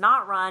Alita does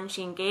not run.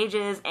 She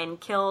engages and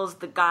kills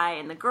the guy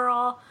and the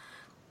girl,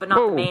 but not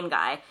Whoa. the main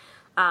guy.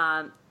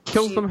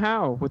 Kills them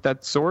how? With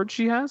that sword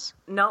she has?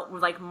 No,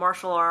 with like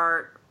martial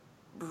art,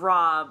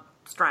 raw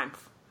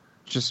strength.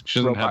 Just She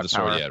doesn't have robot the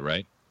sword power. yet,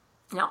 right?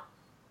 No.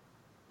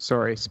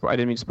 Sorry, I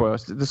didn't mean to spoil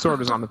it. The sword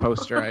was on the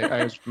poster.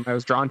 I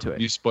was drawn to it.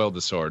 You spoiled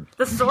the sword.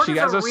 The sword She is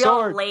has a a real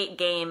sword. late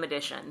game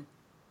edition.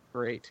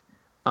 Great.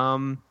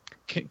 Can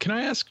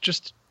I ask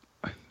just...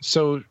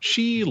 So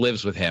she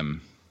lives with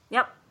him,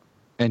 Yep.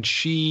 and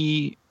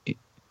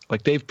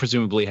they've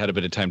presumably had a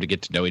bit of time to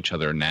get to know each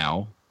other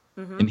now.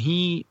 And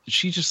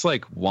she's just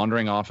like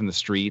wandering off in the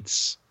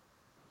streets.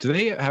 Do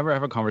they ever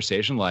have a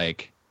conversation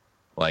like,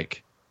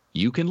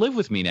 you can live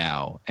with me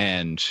now,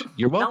 and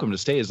you're welcome to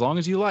stay as long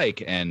as you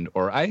like,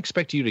 or I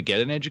expect you to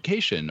get an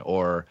education,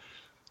 or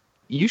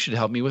you should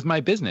help me with my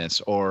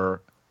business,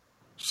 or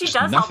She just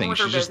does help nothing. him with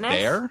her She's just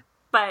business. there.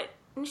 But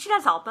she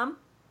does help him.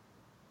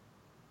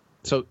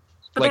 So,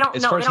 But they like, don't-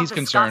 as no, far they as don't he's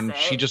discuss concerned, it.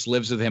 she just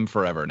lives with him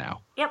forever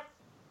now. Yep.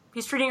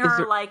 He's treating Is her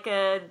there- like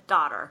a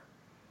daughter.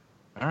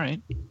 All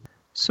right.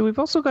 So we've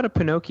also got a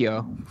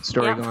Pinocchio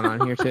story Yep. going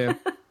on here too.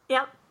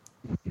 Yep.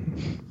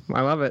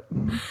 I love it.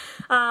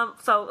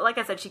 So, like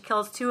I said, she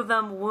kills 2 of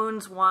them,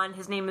 wounds 1.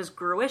 His name is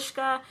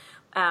Gruishka,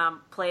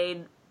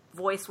 played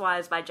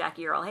voice-wise by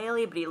Jackie Earle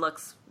Haley, but he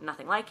looks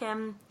nothing like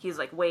him. He's,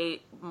 like,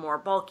 way more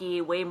bulky,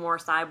 way more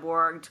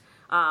cyborged.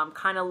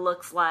 Kind of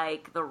looks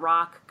like the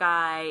Rock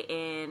guy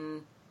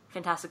in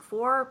Fantastic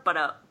Four,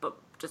 but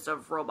just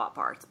of robot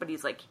parts. But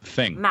he's, like,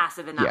 Thing.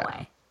 massive in that Yeah.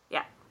 way.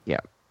 Yeah. Yeah.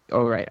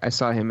 Oh, right. I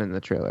saw him in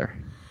the trailer.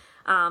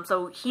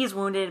 So he's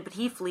wounded, but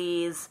he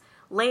flees.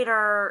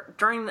 Later,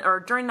 during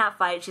that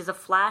fight, she has a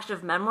flash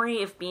of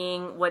memory of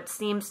being what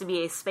seems to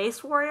be a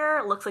space warrior.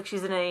 It looks like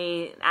she's in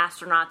an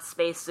astronaut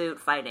spacesuit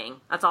fighting.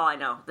 That's all I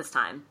know this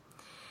time.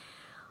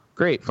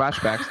 Great.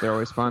 Flashbacks. They're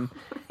always fun.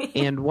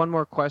 And one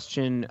more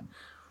question.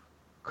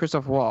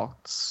 Christoph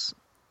Waltz,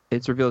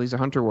 it's revealed he's a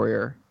hunter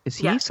warrior. Is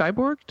he Yeah.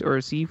 cyborged or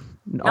is he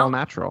all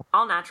natural?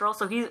 All natural.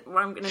 So I'm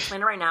going to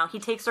explain it right now. He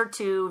takes her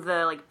to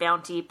the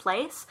bounty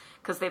place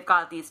because they've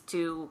got these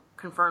 2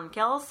 confirmed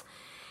kills.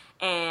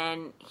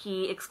 And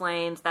he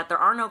explains that there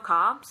are no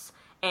cops,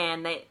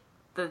 and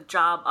the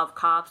job of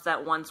cops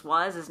that once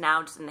was is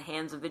now just in the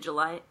hands of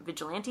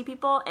vigilante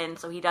people, and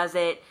so he does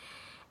it,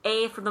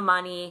 A, for the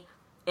money,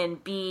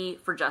 and B,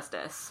 for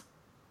justice.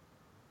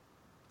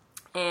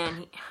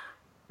 And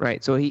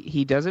Right. So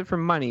he does it for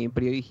money,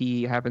 but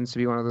he happens to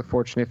be one of the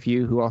fortunate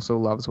few who also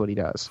loves what he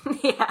does.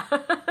 yeah.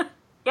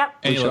 Yep.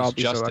 And We he should all loves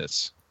be so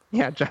justice.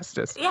 Yeah,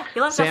 justice. Yeah,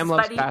 he loves Sam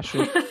loves justice,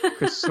 buddy. passion.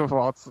 Christoph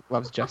Waltz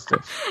loves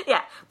justice.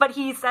 Yeah, but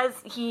he says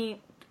the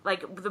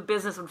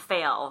business would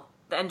fail,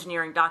 the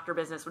engineering doctor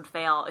business would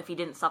fail if he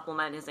didn't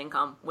supplement his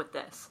income with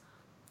this,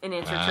 in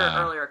answer to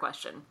your earlier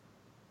question.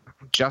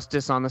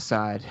 Justice on the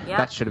side. Yeah.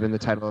 That should have been the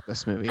title of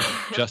this movie.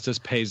 Justice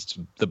pays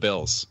the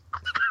bills.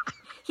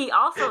 He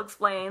also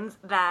explains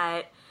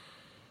that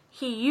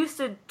he used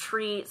to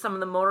treat some of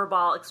the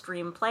Motorball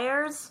Extreme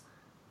players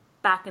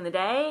back in the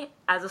day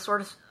as a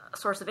source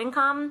of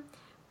income,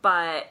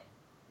 but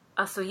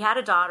so he had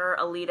a daughter,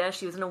 Alita.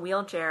 She was in a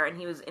wheelchair, and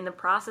he was in the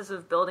process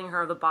of building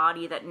her the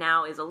body that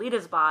now is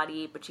Alita's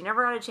body, but she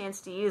never had a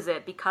chance to use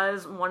it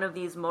because one of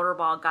these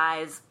Motorball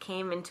guys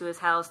came into his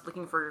house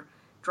looking for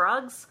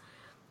drugs,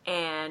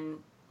 and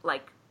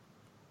like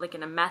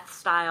in a meth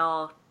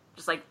style,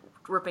 just like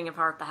ripping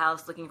apart the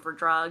house looking for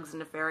drugs and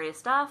nefarious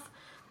stuff.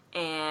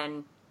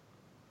 And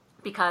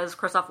because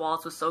Christoph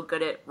Waltz was so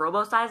good at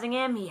robo-sizing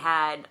him, he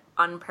had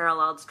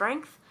unparalleled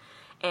strength.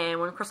 And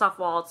when Christoph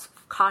Waltz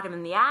caught him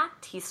in the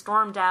act, he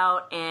stormed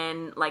out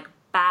and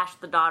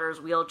bashed the daughter's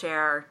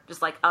wheelchair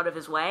just out of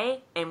his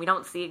way. And we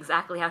don't see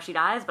exactly how she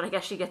dies, but I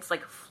guess she gets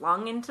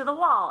flung into the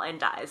wall and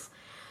dies.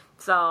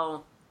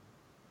 So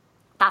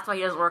that's why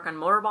he doesn't work on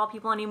Motorball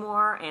people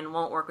anymore and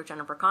won't work with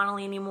Jennifer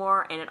Connelly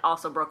anymore. And it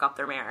also broke up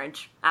their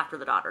marriage after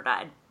the daughter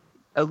died.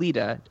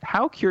 Alita,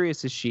 how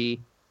curious is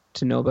she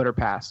to know about her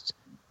past?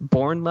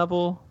 Born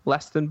level,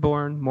 less than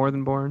born, more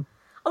than born?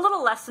 A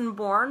little less than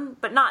born,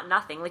 but not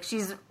nothing.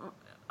 She's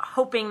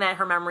hoping that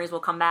her memories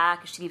will come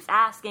back. She keeps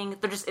asking.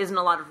 There just isn't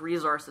a lot of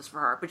resources for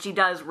her, but she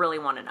does really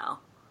want to know.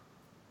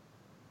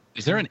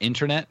 Is there an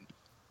internet?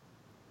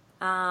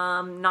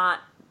 Not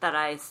that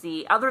I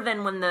see. Other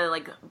than when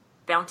the,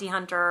 bounty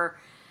hunter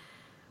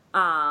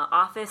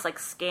office,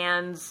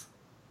 scans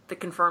the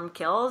confirmed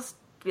kills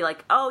to be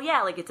oh,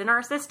 yeah, it's in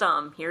our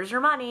system. Here's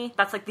your money.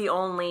 That's, the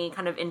only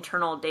kind of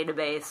internal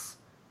database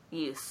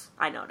use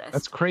I noticed.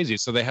 That's crazy.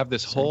 So they have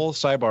this whole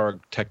cyborg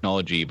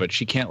technology, but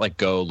she can't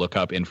go look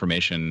up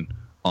information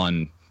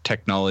on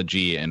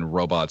technology and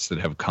robots that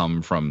have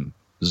come from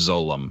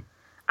Zolom.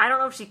 I don't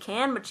know if she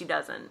can, but she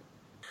doesn't.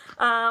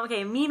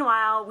 Okay,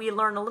 meanwhile, we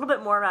learn a little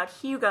bit more about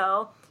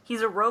Hugo.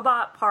 He's a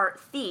robot part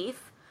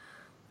thief.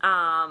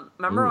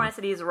 Remember when I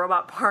said he's a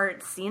robot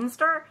part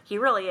scenester? He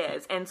really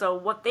is. And so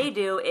what they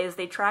do is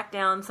they track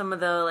down some of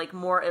the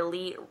more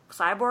elite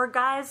cyborg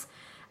guys,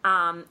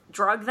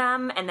 drug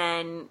them, and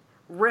then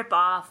rip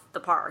off the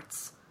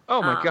parts.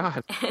 Oh my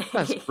god,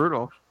 that's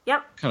brutal.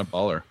 Yep. Kind of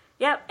baller.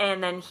 Yep.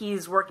 And then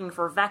he's working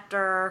for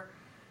Vector,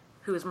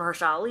 who's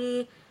Mahershala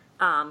Ali,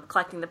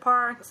 collecting the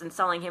parts and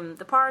selling him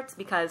the parts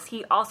because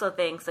he also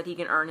thinks that he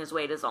can earn his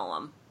way to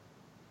Zolom.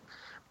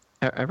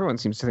 Everyone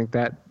seems to think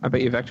that. I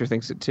bet you Vector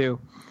thinks it too.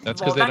 That's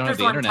because they don't have Vector's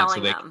the the one internet, so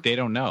telling them. they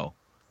don't know.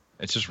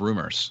 It's just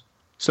rumors.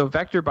 So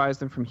Vector buys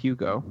them from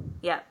Hugo.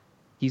 Yep.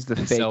 He's the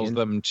He Fagin. sells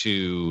them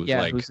to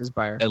who's his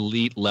buyer?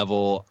 elite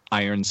level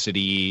Iron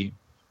City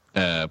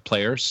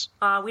players.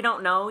 We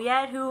don't know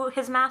yet who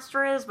his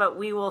master is, but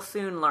we will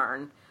soon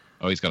learn.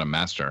 Oh, he's got a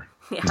master.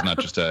 Yeah.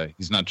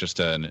 He's not just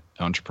an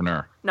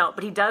entrepreneur. No,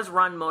 but he does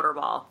run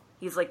Motorball.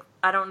 He's like,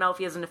 I don't know if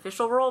he has an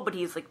official role, but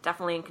he's like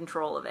definitely in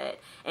control of it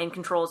and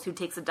controls who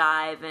takes a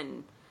dive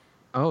and.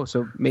 Oh,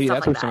 so maybe Stuff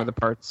that's like where some of that. the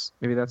parts.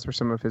 Maybe that's where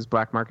some of his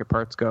black market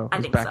parts go. I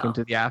Is think back so.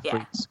 into the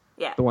athletes,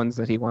 Yeah. the ones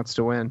that he wants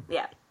to win.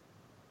 Yeah.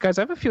 Guys,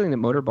 I have a feeling that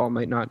Motorball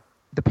might not.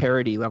 The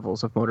parity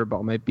levels of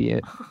Motorball might be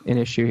an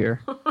issue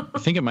here. You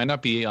think it might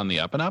not be on the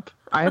up and up?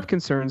 I have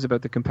concerns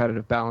about the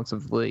competitive balance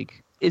of the league.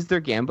 Is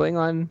there gambling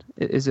on?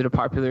 Is it a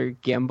popular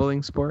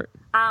gambling sport?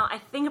 I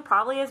think it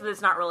probably is, but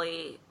it's not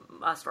really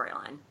a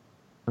storyline.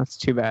 That's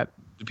too bad.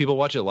 Do people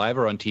watch it live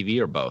or on TV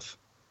or both?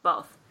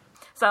 Both.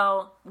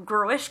 So,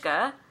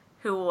 Gruishka,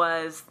 who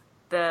was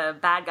the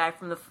bad guy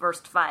from the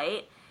first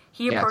fight,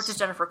 he Yes. approaches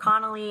Jennifer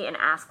Connelly and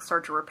asks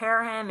her to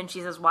repair him, and she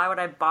says, why would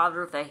I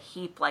bother with a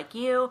heap like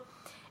you?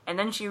 And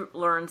then she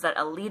learns that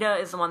Alita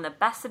is the one that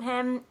bested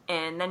him,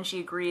 and then she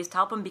agrees to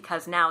help him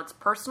because now it's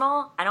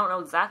personal. I don't know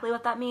exactly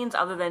what that means,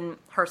 other than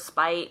her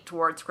spite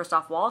towards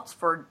Christoph Waltz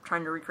for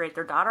trying to recreate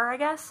their daughter, I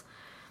guess.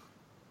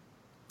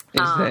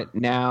 Is that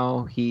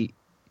now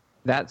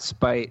that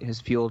spite has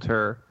fueled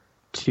her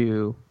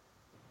to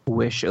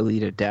wish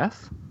Alita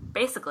death?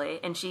 Basically,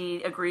 and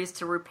she agrees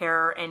to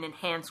repair and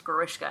enhance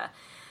Gruishka.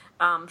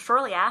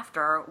 Shortly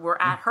after, we're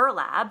at her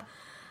lab,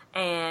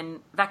 and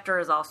Vector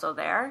is also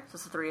there. So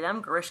it's the three of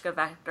them, Gruishka,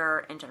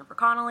 Vector, and Jennifer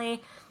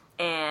Connelly.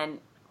 And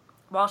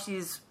while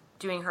she's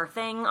doing her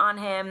thing on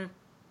him,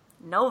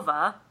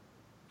 Nova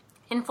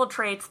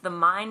infiltrates the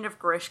mind of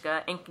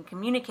Gruishka and can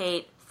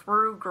communicate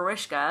through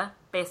Gruishka,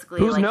 basically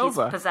Who's like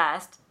Nova? he's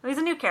possessed. He's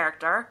a new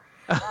character.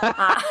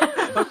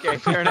 Okay,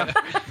 fair enough.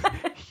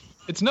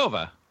 It's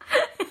Nova.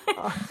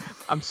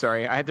 I'm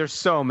sorry. There's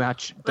so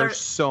much. There's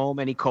so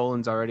many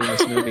colons already in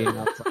this movie.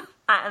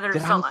 And There's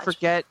did so I much.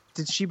 forget?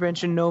 Did she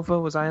mention Nova?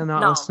 Was I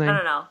not No, listening?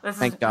 no.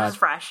 Thank This God. is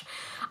fresh.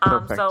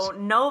 Perfect. So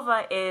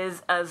Nova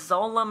is a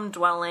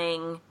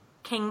Zolom-dwelling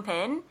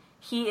kingpin.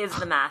 He is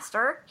the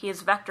master. He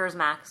is Vector's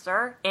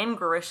master and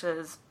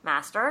Gruishka's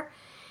master,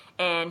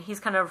 and he's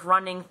kind of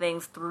running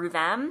things through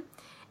them.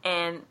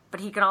 But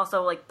he can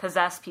also like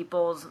possess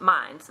people's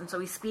minds, and so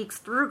he speaks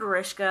through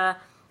Gruishka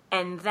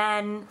and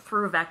then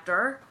through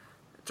Vector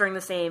during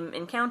the same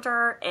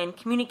encounter and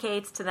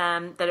communicates to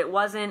them that it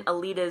wasn't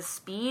Alita's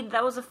speed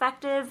that was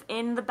effective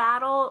in the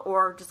battle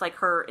or just like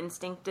her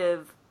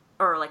instinctive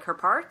or like her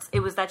parts. It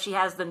was that she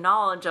has the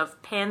knowledge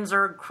of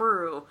Panzer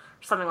Crew or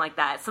something like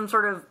that. Some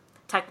sort of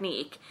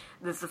technique.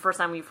 This is the first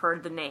time we've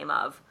heard the name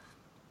of.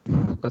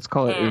 Let's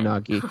call it And-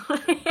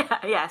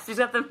 Unagi. Yes, he's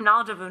got the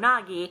knowledge of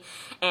Unagi,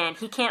 and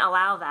he can't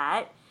allow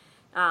that.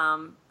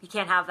 He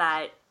can't have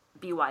that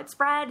be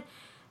widespread.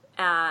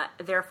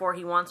 Therefore,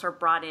 he wants her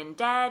brought in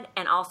dead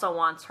and also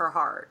wants her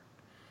heart.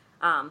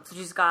 So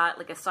she's got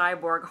like a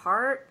cyborg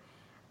heart.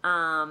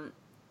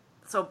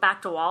 So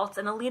back to Waltz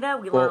and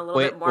Alita, we learn a little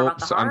bit more about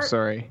the heart. I'm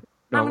sorry.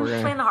 I'm No, going to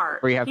explain the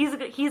heart. we have-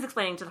 He's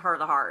explaining to her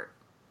the heart.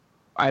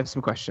 I have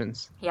some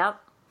questions. Yep.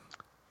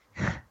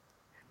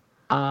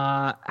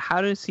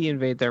 How does he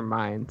invade their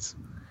minds?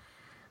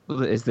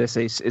 Is this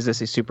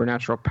a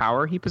supernatural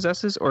power he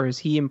possesses, or has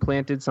he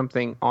implanted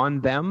something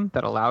on them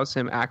that allows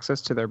him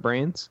access to their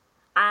brains?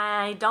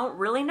 I don't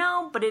really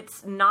know, but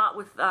it's not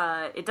with.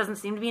 It doesn't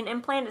seem to be an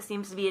implant. It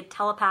seems to be a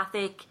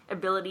telepathic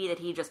ability that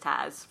he just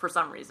has for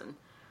some reason.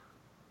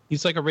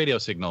 He's like a radio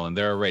signal, and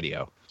they're a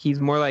radio. He's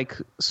more like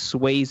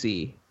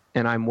Swayze,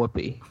 and I'm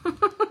Whoopi.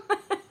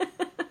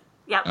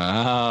 Yep.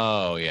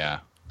 Oh, yeah.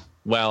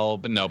 Well,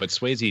 but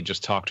Swayze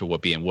just talked to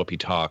Whoopi, and Whoopi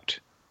talked.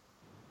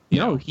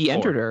 No, he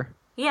entered her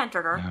he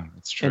entered her. Yeah,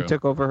 that's true. and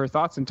took over her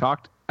thoughts and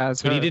talked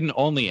as her. But he didn't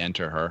only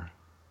enter her.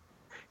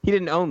 He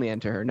didn't only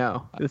enter her.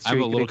 No, that's true.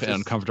 I'm a He little could exist.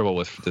 uncomfortable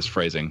with this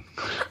phrasing.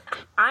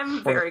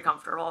 I'm very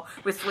comfortable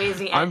with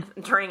Swayze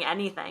entering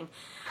anything.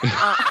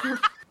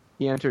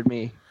 He entered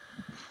me.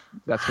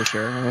 That's for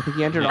sure. And I think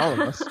he entered all of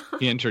us.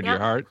 He entered Yep. your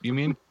heart, you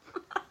mean?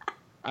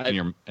 In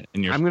your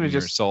I'm gonna in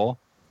your just- soul?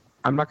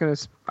 I'm not going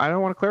to. I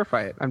don't want to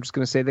clarify it. I'm just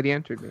going to say that he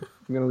entered me.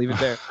 I'm going to leave it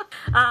there.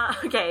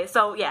 Okay,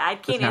 so yeah, I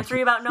can't Doesn't answer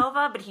you about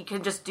Nova, but he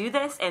can just do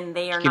this, and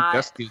they are He can not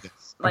just do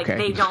this. like Okay.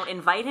 they don't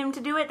invite him to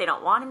do it. They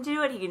don't want him to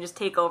do it. He can just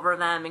take over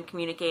them and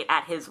communicate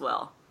at his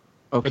will.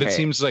 Okay. But it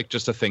seems like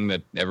just a thing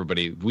that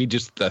everybody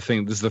this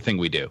is the thing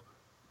we do.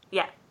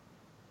 Yeah.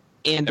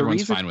 and the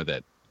Everyone's reason fine with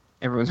it.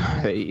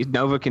 everyone's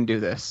Nova can do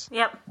this.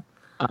 Yep.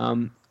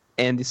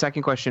 And the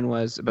second question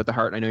was about the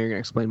heart. I know you're going to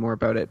explain more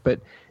about it, but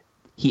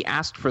he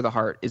asked for the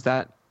heart. Is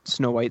that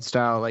Snow White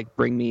style, like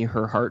bring me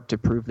her heart to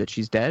prove that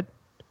she's dead?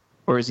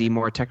 Or is he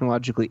more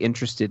technologically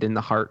interested in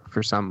the heart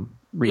for some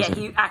reason?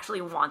 Yeah, he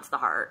actually wants the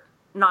heart,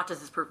 not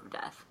just as proof of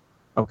death.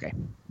 Okay.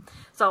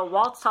 So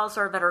Waltz tells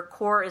her that her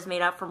core is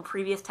made up from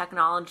previous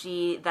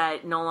technology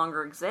that no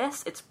longer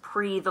exists. It's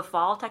pre the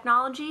fall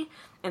technology.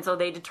 And so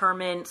they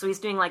determine, so he's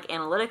doing like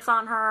analytics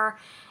on her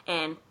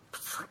and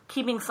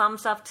keeping some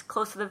stuff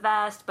close to the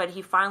vest, but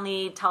he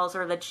finally tells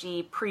her that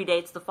she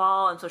predates the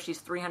fall, and so she's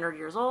 300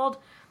 years old,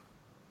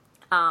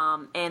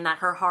 and that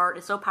her heart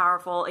is so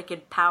powerful it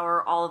could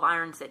power all of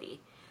Iron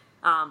City.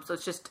 So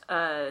it's just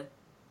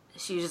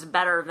she's just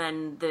better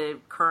than the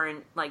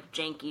current like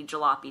janky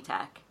jalopy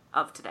tech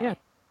of today. Yeah.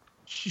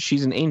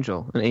 She's an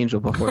angel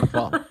before the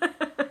fall.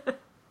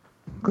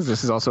 Because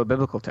this is also a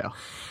biblical tale.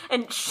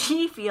 And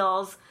she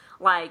feels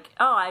like,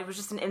 oh, I was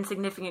just an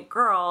insignificant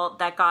girl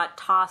that got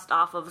tossed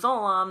off of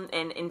Zolom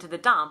and into the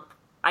dump.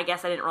 I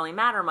guess I didn't really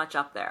matter much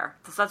up there.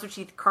 So that's what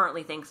she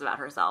currently thinks about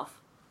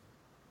herself.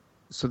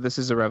 So this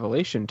is a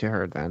revelation to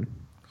her then.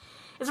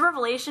 It's a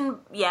revelation,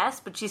 yes,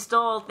 but she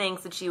still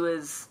thinks that she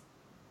was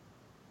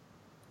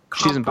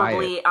She doesn't buy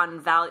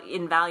comparably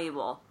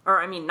invaluable.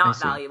 Or, I mean, not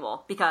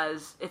valuable.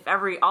 Because if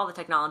all the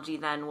technology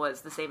then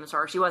was the same as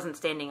her, she wasn't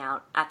standing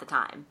out at the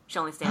time. She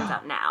only stands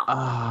out now.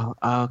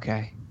 Oh,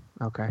 okay.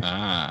 Okay.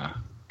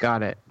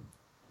 Got it.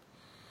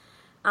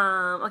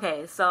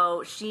 Okay,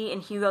 so she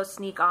and Hugo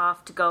sneak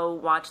off to go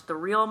watch the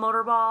real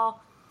Motorball.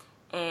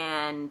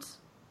 And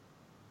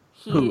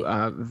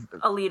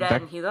Alita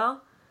and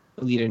Hugo.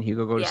 Alita and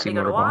Hugo go to see they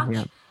go to Motorball. watch.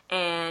 Yeah.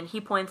 And he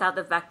points out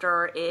that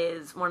Vector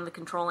is one of the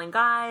controlling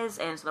guys,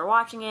 and so they're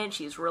watching it.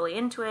 She's really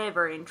into it,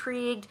 very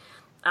intrigued.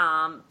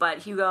 But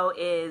Hugo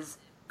is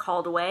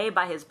called away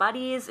by his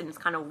buddies, and it's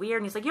kind of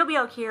weird. And he's like, "You'll be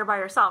okay here by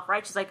yourself,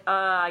 right?" She's like,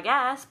 I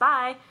guess,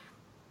 bye.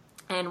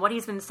 And what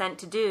he's been sent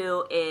to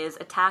do is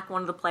attack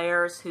one of the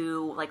players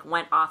who, like,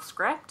 went off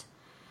script,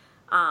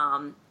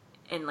 and,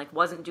 like,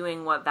 wasn't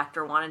doing what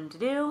Vector wanted him to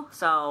do.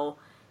 So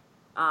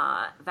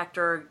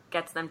Vector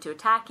gets them to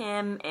attack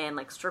him and,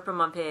 like, strip him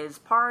of his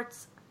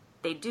parts.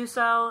 They do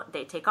so,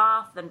 they take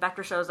off, then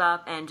Vector shows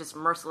up and just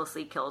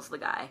mercilessly kills the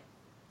guy.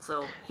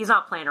 So he's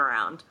not playing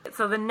around.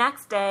 So the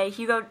next day,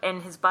 Hugo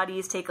and his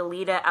buddies take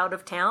Alita out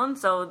of town,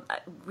 so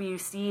we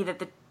see that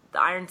the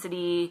Iron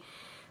City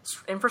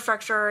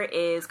infrastructure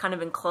is kind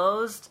of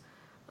enclosed,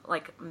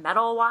 like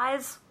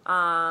metal-wise,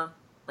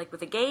 like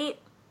with a gate.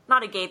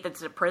 Not a gate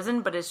that's a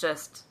prison, but it's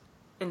just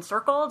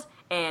encircled,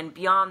 and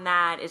beyond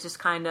that is just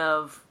kind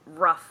of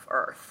rough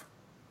earth.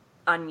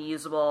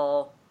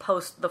 Unusable,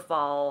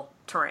 post-the-fall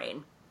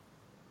terrain.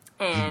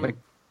 And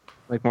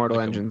like Mortal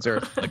Engines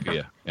Earth.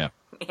 Yeah.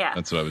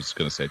 That's what I was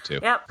going to say, too.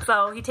 Yep,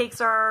 so he takes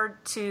her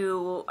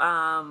to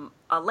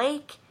a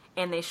lake,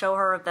 and they show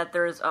her that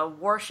there's a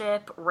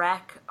warship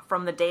wreck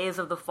from the days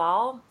of the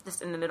fall,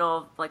 just in the middle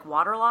of, like,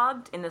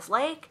 waterlogged in this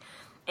lake,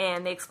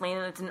 and they explain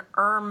that it's an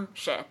URM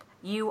ship,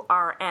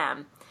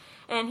 URM.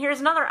 And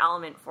here's another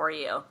element for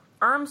you.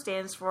 URM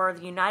stands for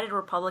the United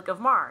Republic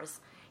of Mars.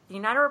 The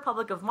United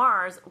Republic of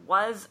Mars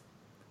was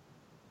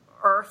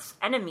Earth's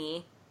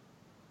enemy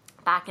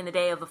back in the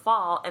day of the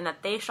fall, and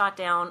that they shot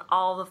down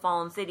all the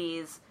fallen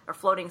cities, or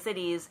floating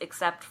cities,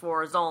 except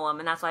for Zolom,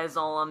 and that's why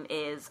Zolom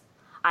is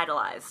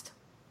idolized.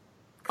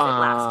 Because it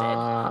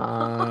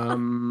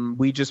lasted.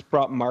 We just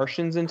brought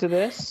Martians into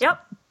this?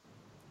 Yep.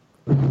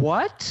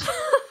 What?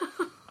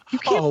 You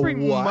can't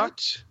bring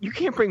what? You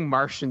can't bring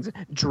Martians.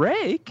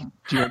 Drake?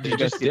 Did you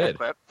just see that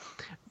clip?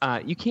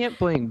 You can't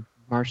bring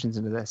Martians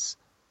into this.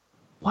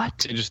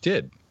 What? They just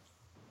did.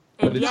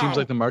 And But it seems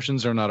like the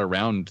Martians are not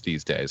around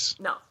these days.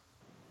 No.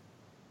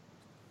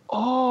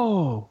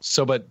 Oh.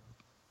 So, but,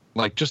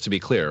 like, just to be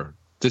clear,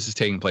 this is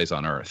taking place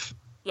on Earth.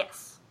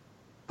 Yes.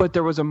 But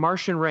there was a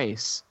Martian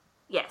race.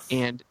 Yes.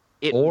 And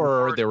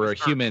Or there were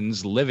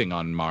humans living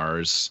on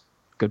Mars.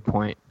 Good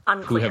point.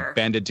 Unclear. Who have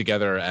banded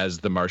together as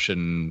the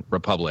Martian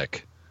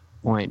Republic.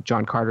 Point.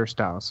 John Carter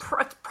styles.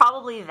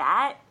 Probably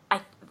that.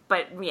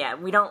 But yeah,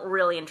 we don't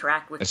really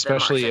interact with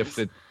especially the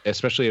Martians.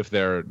 Especially if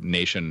their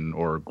nation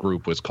or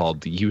group was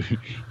called the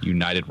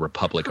United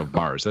Republic of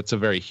Mars. That's a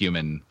very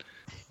human.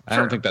 I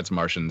don't think that's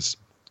Martians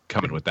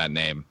coming with that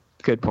name.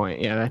 Good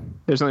point. Yeah,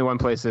 there's only one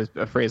place a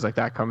phrase like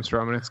that comes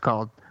from, and it's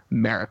called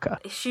America.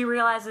 She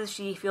realizes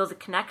she feels a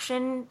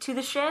connection to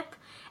the ship,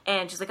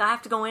 and she's like, I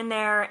have to go in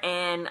there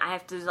and I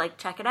have to, like,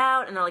 check it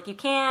out. And they're like, you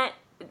can't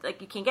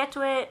get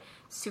to it.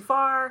 It's too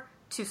far,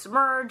 too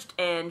submerged.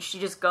 And she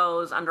just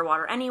goes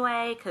underwater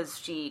anyway because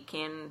she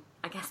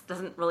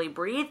doesn't really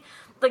breathe.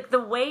 Like, the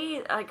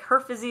way, like,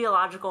 her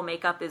physiological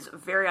makeup is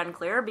very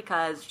unclear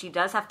because she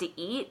does have to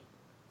eat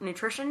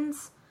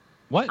nutritions.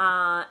 What?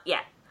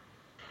 Yeah.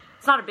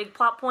 It's not a big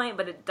plot point,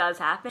 but it does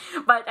happen.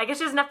 But I guess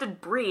she doesn't have to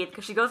breathe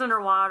because she goes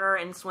underwater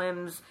and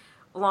swims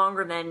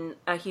longer than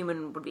a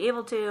human would be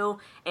able to,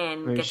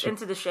 and gets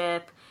into the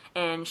ship,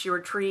 and she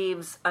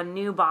retrieves a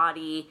new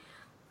body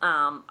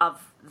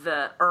of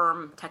the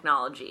URM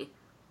technology,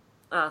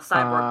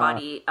 cyborg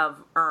body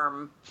of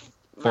URM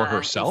for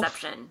herself.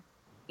 Inception.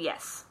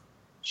 Yes.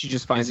 She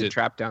just finds it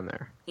trapped down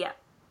there. Yeah.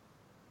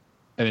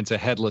 And it's a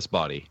headless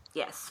body.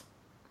 Yes.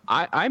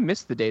 I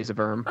missed the days of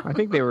URM. I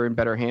think they were in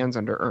better hands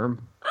under URM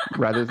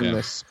rather than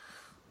this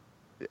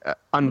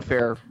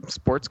unfair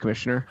sports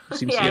commissioner.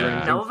 Seems to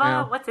be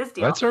Nova. What's his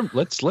deal? Let's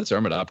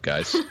URM it up,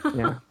 guys.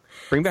 Yeah,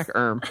 bring back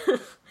URM.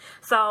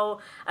 So,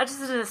 just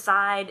as an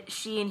aside,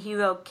 she and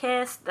Hugo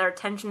kiss. Their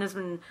tension has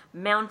been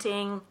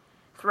mounting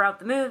throughout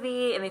the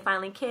movie, and they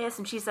finally kiss,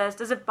 and she says,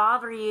 "Does it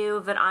bother you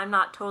that I'm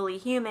not totally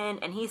human?"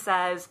 And he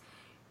says,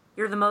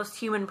 "You're the most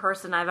human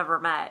person I've ever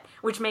met,"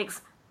 which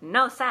makes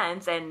no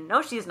sense, and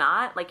no, she's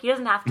not. Like, he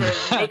doesn't have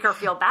to make her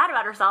feel bad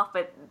about herself,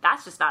 but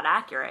that's just not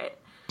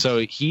accurate. So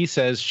he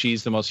says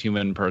she's the most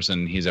human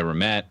person he's ever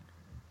met,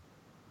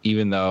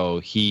 even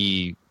though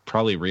he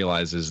probably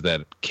realizes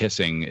that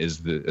kissing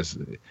is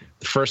the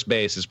first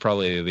base is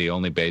probably the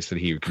only base that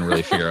he can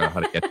really figure out how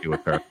to get to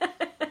with her.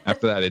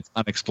 After that, it's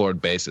unexplored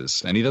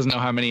bases, and he doesn't know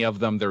how many of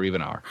them there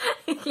even are.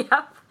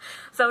 Yep.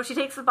 So she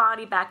takes the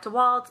body back to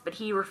Walt, but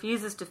he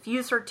refuses to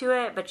fuse her to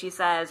it, but she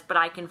says, "But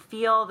I can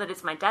feel that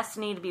it's my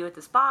destiny to be with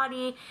this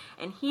body,"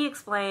 and he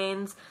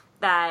explains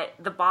that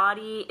the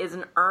body is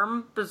an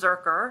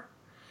berserker.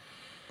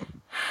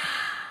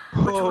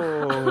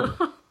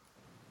 Oh.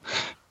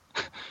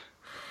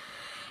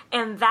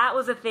 And that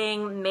was a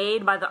thing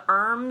made by the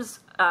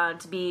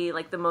to be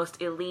like the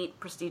most elite,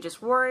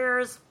 prestigious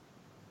warriors.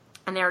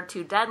 And they are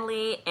too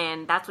deadly,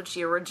 and that's what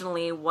she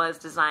originally was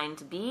designed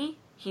to be.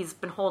 He's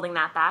been holding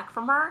that back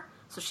from her.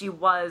 So she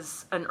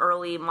was an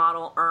early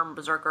model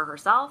berserker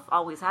herself,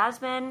 always has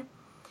been.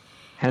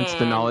 Hence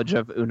the knowledge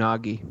of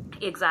Unagi.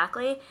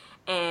 Exactly.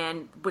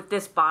 And with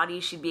this body,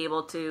 she'd be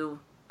able to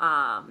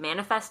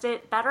manifest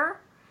it better,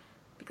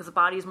 because the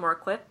body is more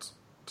equipped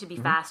to be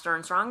faster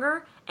and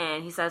stronger.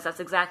 And he says, "That's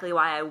exactly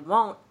why I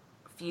won't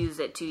fuse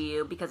it to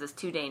you, because it's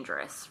too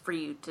dangerous for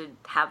you to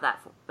have that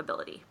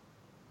ability."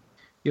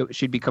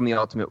 She'd become the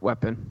ultimate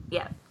weapon.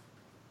 Yeah.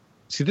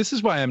 See, this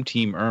is why I'm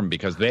Team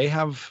because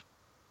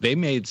they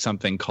made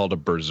something called a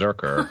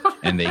berserker,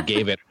 and they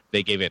gave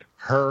it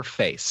her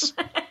face.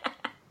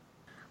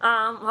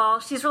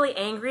 Well, she's really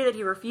angry that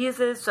he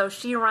refuses, so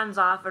she runs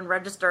off and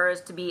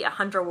registers to be a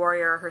hunter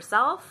warrior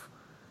herself.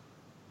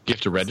 You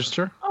have to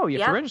register? Oh, you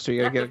have to register.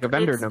 You got to get a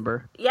vendor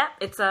number. Yep,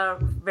 it's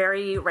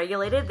very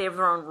regulated. They have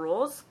their own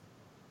rules.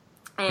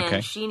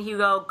 And she and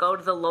Hugo go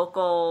to the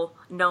local,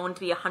 known to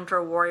be a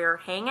hunter warrior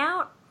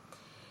hangout.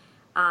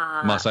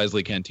 Mos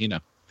Eisley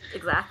Cantina.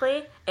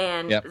 Exactly.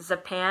 And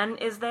Zapan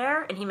is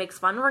there, and he makes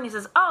fun of her, and he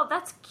says, "Oh,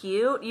 that's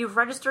cute. You've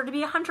registered to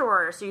be a hunter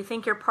warrior, so you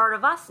think you're part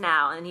of us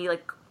now." And he,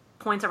 like,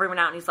 points everyone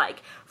out, and he's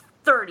like,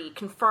 30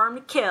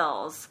 confirmed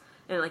kills.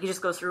 And, like, he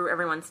just goes through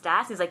everyone's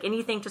stats. He's like, "And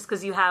you think just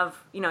because you have,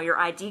 your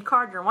ID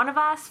card, you're one of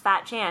us?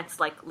 Fat chance,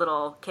 like,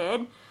 little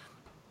kid."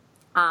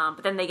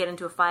 But then they get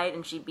into a fight,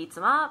 and she beats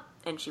him up,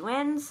 and she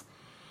wins.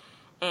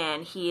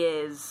 And he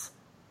is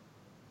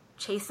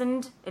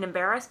chastened and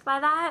embarrassed by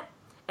that.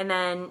 And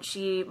then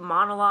she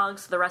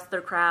monologues to the rest of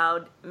the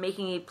crowd,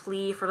 making a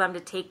plea for them to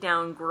take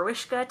down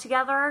Gruishka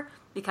together,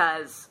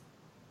 because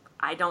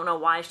I don't know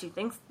why she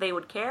thinks they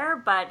would care,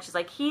 but she's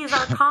like, "He's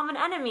our common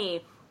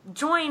enemy.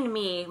 Join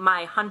me,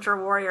 my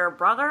hunter warrior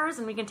brothers,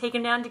 and we can take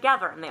him down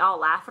together." And they all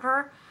laugh at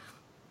her.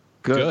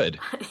 Good.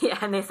 Yeah,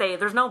 and they say,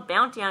 "There's no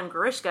bounty on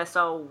Gruishka,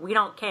 so we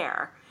don't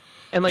care."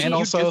 And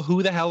also,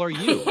 who the hell are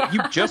you? Yeah.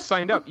 You just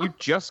signed up. You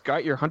just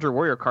got your Hunter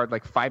Warrior card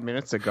like 5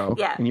 minutes ago.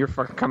 Yeah. And you're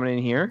fucking coming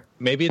in here?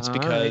 Maybe it's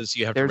because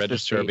you have to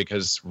register,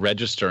 because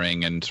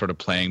registering and sort of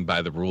playing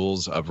by the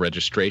rules of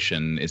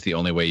registration is the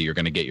only way you're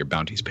going to get your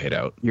bounties paid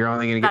out. You're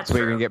only going to get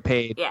you're going to get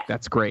paid. Yeah.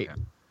 That's great.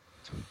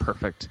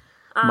 Perfect.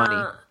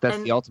 Money.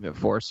 That's the ultimate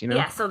force,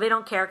 Yeah, so they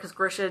don't care because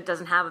Grisha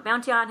doesn't have a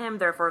bounty on him,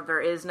 therefore there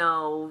is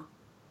no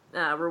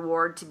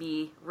reward to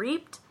be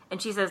reaped.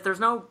 And she says there's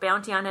no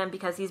bounty on him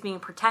because he's being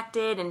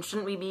protected, and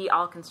shouldn't we be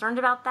all concerned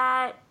about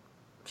that?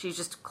 She's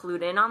just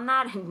clued in on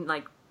that and,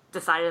 like,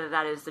 decided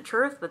that is the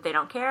truth, but they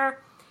don't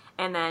care.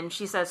 And then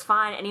she says,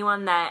 "Fine,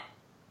 anyone that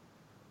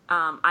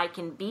I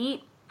can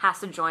beat has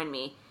to join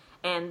me."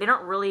 And they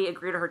don't really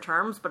agree to her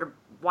terms, but a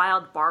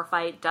wild bar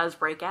fight does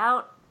break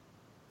out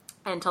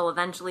until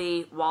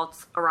eventually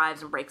Waltz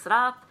arrives and breaks it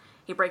up.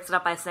 He breaks it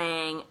up by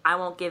saying, "I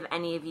won't give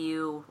any of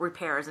you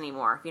repairs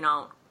anymore if you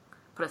don't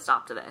put a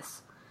stop to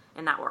this."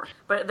 And that worked.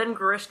 But then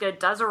Grishka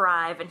does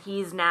arrive, and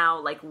he's now,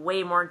 like,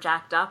 way more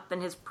jacked up than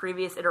his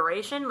previous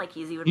iteration. Like,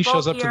 he's even bulkier. He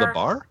shows up to the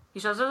bar? He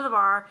shows up to the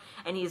bar,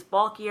 and he's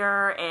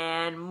bulkier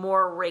and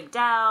more rigged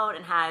out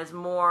and has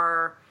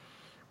more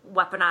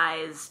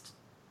weaponized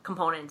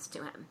components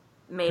to him,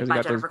 made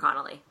by Jennifer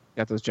Connelly.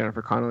 Got those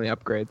Jennifer Connelly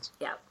upgrades.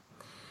 Yeah.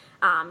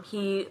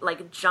 He,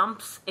 like,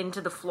 jumps into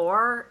the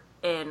floor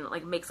and,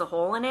 like, makes a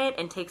hole in it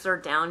and takes her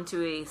down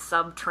to a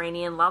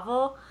subterranean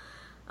level.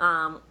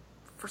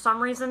 For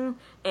some reason,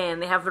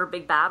 and they have their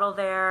big battle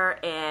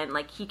there, and,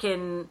 like, he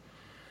can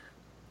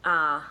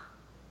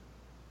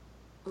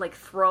like,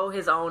 throw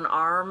his own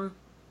arm,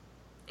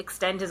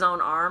 extend his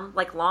own arm,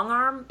 like Long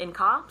Arm in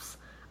Cops,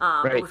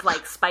 with,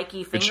 like,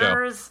 spiky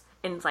fingers,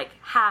 and it's, like,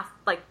 half,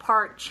 like,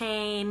 part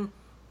chain,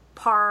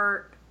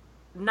 part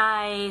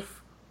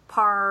knife,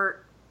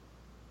 part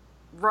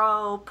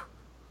rope.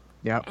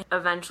 Yeah.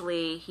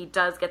 Eventually, he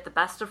does get the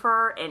best of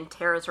her and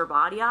tears her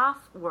body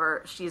off,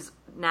 where she's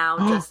now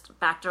just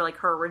back to, like,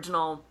 her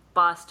original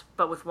bust,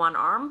 but with one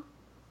arm.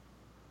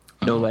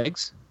 No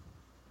legs?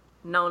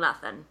 No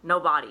nothing. No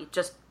body.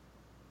 Just,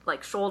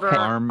 like, shoulder,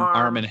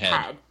 arm and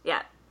head.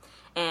 Yeah.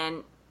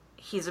 And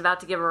he's about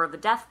to give her the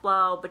death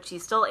blow, but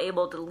she's still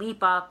able to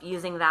leap up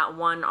using that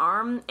one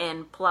arm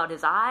and pull out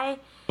his eye.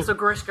 So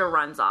Grishka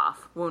runs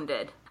off,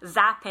 wounded.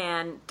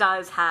 Zapan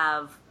does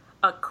have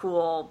a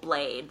cool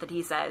blade that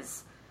he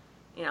says,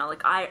 you know,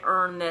 like, I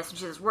earned this. And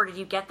she says, where did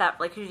you get that?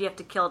 Like, who did you have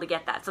to kill to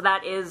get that? So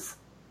that is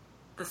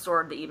the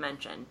sword that you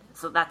mentioned.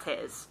 So that's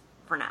his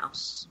for now.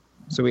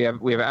 So we have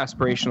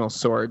aspirational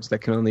swords that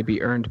can only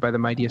be earned by the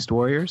mightiest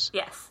warriors.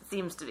 Yes,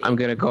 seems to be. I'm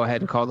going to go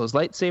ahead and call those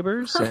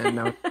lightsabers,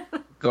 and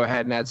go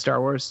ahead and add Star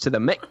Wars to the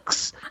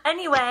mix.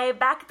 Anyway,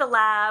 back at the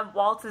lab,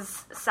 Walt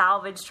has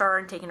salvaged her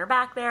and taken her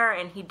back there,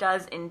 and he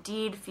does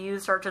indeed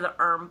fuse her to the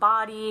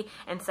body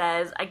and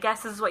says, I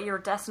guess this is what you were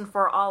destined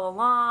for all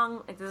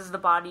along. Like, this is the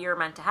body you're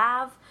meant to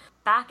have.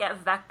 Back at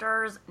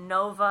Vector's,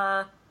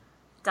 Nova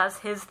does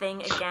his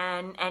thing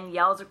again and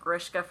yells at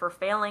Grishka for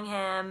failing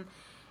him.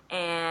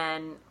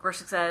 And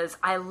Grishka says,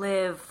 I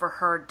live for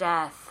her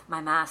death,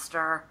 my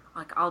master.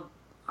 Like,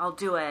 I'll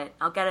do it.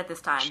 I'll get it this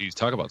time. She's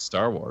talking about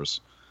Star Wars.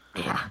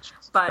 Yeah.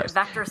 But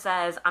Vector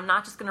says, I'm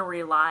not just going to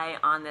rely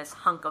on this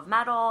hunk of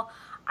metal.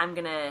 I'm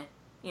going to,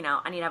 you know,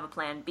 I need to have a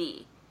plan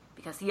B.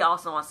 Because he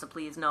also wants to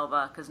please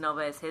Nova, because Nova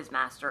is his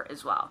master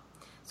as well.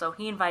 So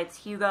he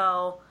invites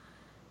Hugo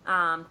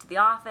to the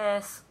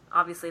office.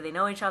 Obviously, they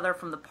know each other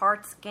from the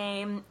parts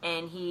game.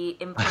 And he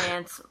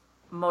implants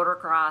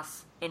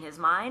motocross in his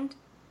mind.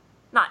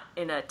 Not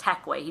in a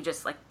tech way. He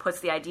just, like,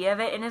 puts the idea of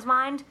it in his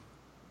mind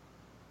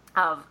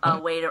of a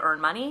way to earn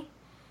money.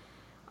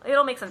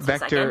 It'll make sense in a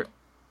second.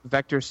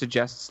 Vector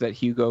suggests that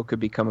Hugo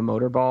could become a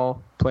motorball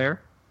player.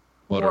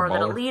 Or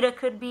that Alita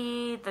could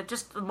be. That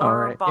just the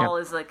motorball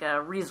is, like, a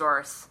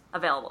resource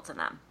available to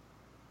them.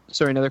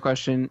 Sorry, another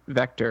question.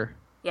 Vector.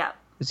 Yeah.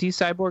 Is he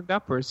cyborged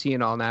up, or is he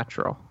an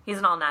all-natural? He's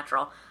an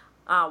all-natural.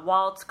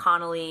 Walt,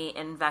 Connolly,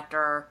 and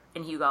Vector,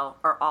 and Hugo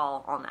are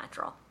all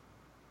natural.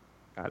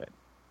 Got it.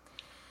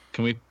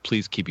 Can we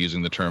please keep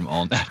using the term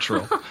all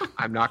natural?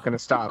 I'm not going to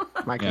stop.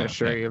 I can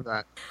assure you of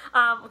that.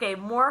 Okay,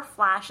 more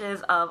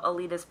flashes of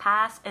Alita's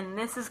past, and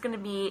this is going to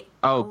be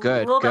a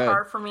little bit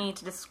hard for me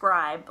to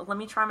describe, but let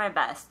me try my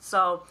best.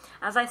 So,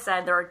 as I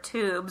said, there are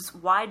tubes,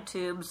 wide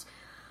tubes,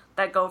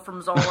 that go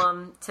from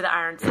Zolom to the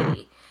Iron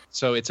City.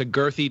 So it's a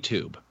girthy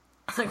tube.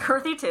 It's a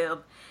girthy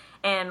tube.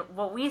 And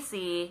what we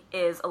see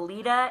is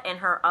Alita and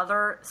her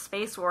other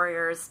space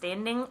warriors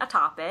standing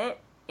atop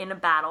it in a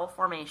battle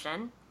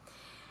formation.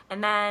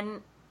 And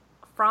then,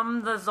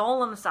 from the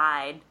Zolom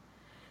side,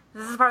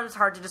 this is the part that's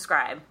hard to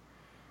describe,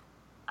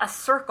 a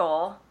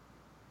circle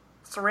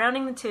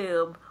surrounding the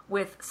tube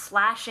with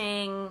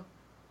slashing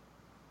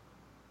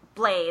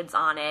blades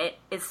on it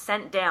is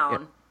sent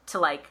down to,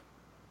 like...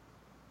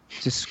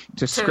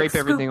 To scrape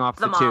everything off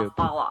the tube.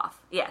 All off.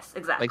 Yes,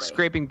 exactly. Like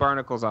scraping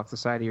barnacles off the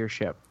side of your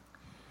ship.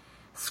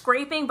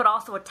 Scraping, but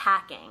also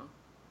attacking.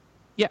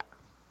 Yeah.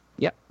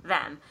 Yep.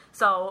 Them.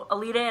 So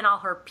Alita and all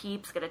her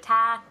peeps get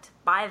attacked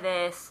by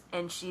this,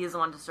 and she is the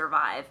one to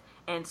survive.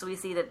 And so we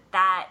see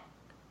that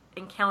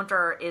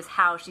encounter is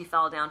how she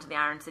fell down to the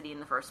Iron City in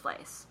the first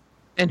place.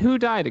 And who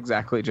died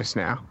exactly just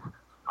now?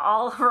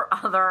 All her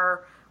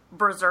other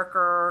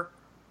Berserker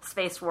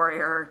Space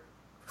Warrior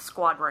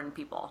Squadron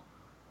people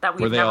that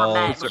we've never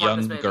met before young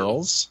this movie.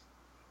 Girls?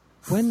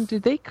 When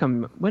did they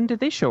come? When did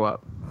they show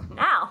up?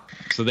 Now.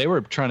 So they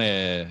were trying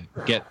to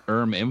get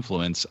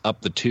influence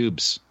up the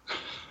tubes.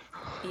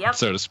 Yep.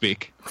 So to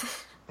speak.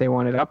 They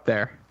wanted up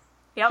there.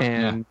 Yep.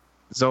 And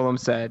Zolom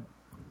said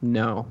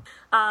no.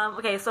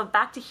 Okay, so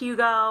back to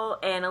Hugo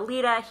and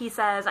Alita. He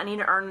says, I need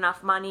to earn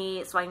enough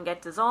money so I can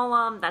get to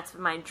Zolom. That's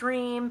my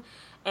dream.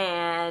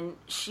 And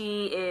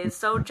she is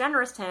so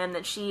generous to him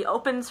that she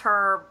opens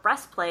her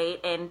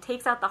breastplate and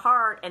takes out the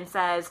heart and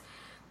says,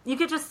 you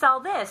could just sell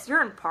this.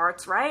 You're in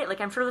parts, right? Like,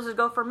 I'm sure this would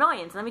go for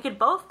millions. And then we could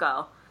both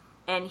go.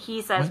 And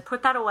he says, what?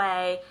 Put that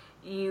away.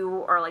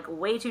 You are, like,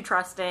 way too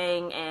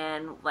trusting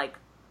and, like,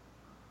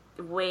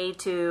 way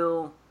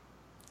too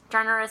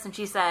generous. And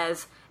she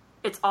says,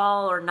 it's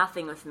all or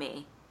nothing with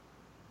me.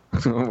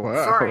 Wow,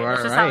 sorry,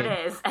 that's just right. how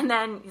it is. And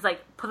then he's like,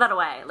 put that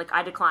away. Like,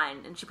 I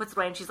decline. And she puts it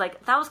away, and she's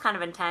like, that was kind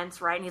of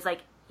intense, right? And he's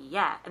like,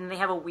 yeah. And they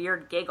have a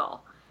weird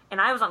giggle. And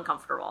I was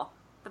uncomfortable.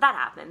 But that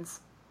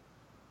happens.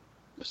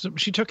 So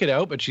she took it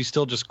out, but she's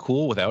still just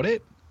cool without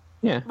it?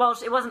 Yeah. Well,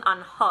 it wasn't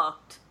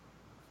unhooked.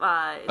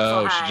 It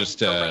still had she just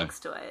the links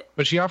to it.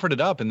 But she offered it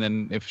up, and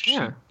then if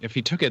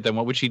he took it, then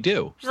what would she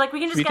do? She's like, we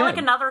can just get like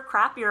another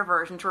crappier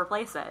version to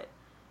replace it.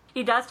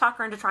 He does talk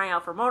her into trying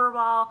out for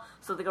Motorball,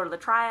 so they go to the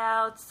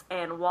tryouts,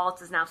 and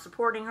Walt is now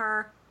supporting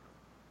her,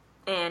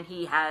 and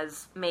he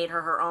has made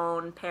her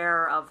own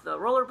pair of the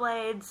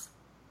rollerblades.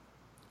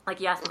 Like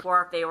you asked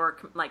before, if they were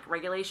like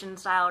regulation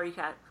style, or you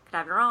could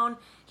have your own.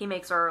 He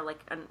makes her like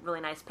a really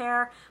nice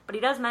pair, but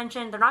he does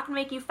mention they're not going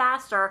to make you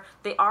faster.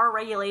 They are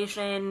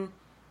regulation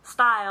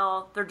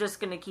style. They're just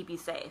going to keep you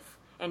safe.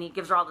 And he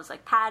gives her all this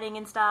like padding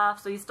and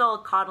stuff, so he's still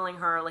coddling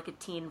her like a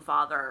teen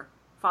father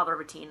of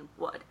a teen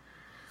would.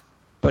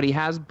 But he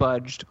has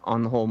budged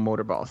on the whole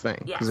Motorball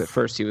thing. Yes. Because at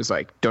first he was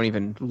like, don't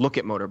even look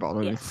at Motorball.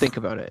 Don't even think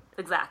about it.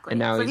 Exactly. And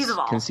now so he's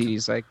evolved.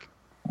 He's like,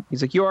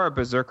 He's like, you are a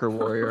berserker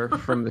warrior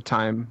from the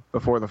time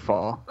before the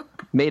fall,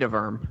 made of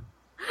Erm.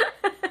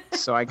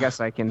 So I guess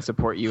I can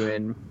support you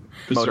in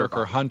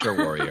Berserker Motorball. Hunter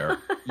Warrior.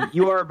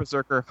 You are a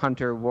berserker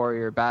hunter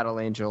warrior battle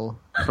angel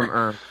from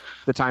Erm,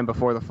 the time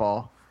before the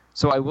fall.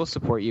 So I will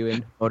support you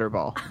in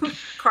Motorball.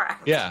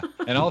 Correct. Yeah.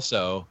 And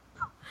also,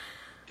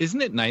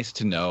 isn't it nice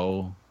to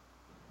know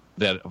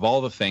that of all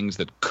the things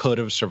that could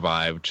have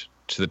survived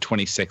to the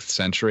 26th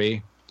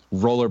century,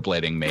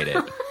 rollerblading made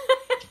it?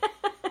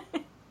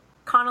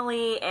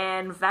 Connolly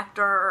and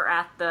Vector are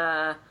at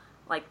the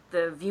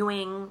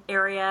viewing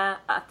area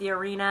at the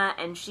arena,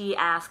 and she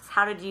asks,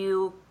 how did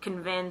you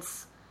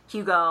convince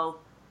Hugo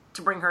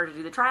to bring her to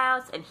do the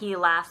tryouts? And he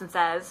laughs and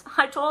says,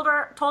 I told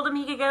him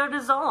he could go to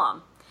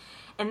Zolom.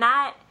 And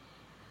that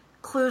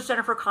clues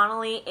Jennifer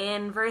Connelly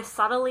in very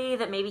subtly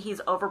that maybe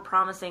he's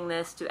overpromising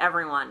this to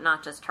everyone,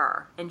 not just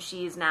her. And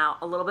she's now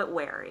a little bit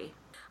wary.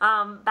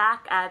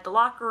 Back at the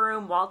locker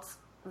room, Waltz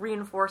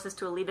reinforces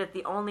to Alita that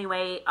the only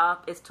way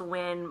up is to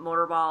win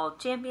Motorball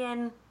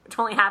champion, which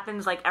only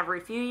happens like every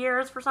few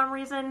years for some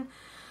reason.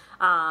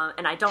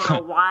 And I don't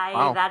know why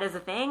Wow. that is a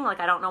thing.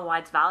 Like, I don't know why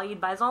it's valued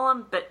by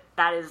Zolom, but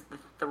that is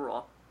the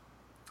rule.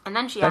 And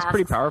then That's asks,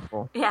 pretty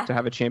powerful. Yeah. To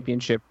have a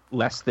championship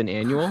less than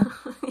annual.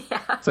 Yeah.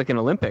 It's like an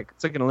Olympic.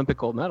 It's like an Olympic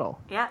gold medal.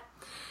 Yeah.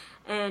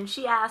 And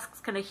she asks,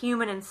 can a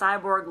human and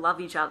cyborg love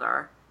each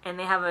other? And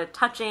they have a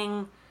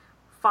touching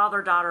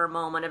father-daughter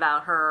moment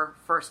about her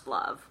first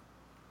love.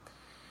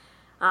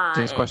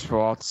 This question for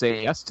all to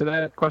say yes to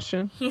that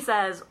question. He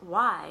says,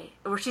 why?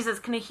 Or she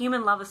says, can a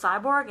human love a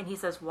cyborg? And he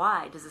says,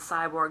 why? Does a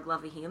cyborg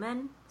love a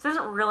human? So he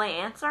doesn't really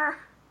answer.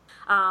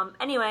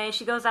 Anyway,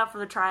 she goes out for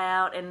the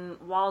tryout, and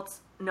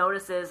Waltz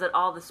notices that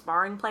all the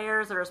sparring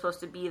players that are supposed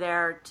to be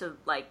there to,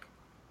 like,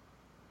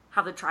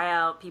 have the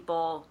tryout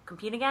people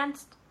compete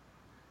against.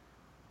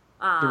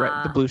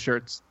 The blue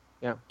shirts.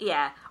 Yeah.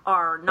 Yeah,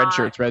 are not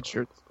Red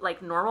shirts.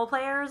 like normal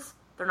players.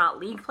 They're not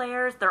league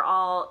players. They're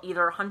all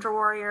either hunter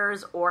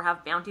warriors or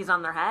have bounties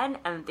on their head,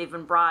 and they've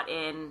been brought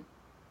in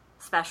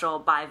special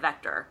by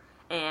Vector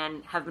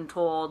and have been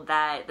told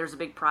that there's a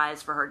big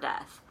prize for her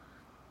death.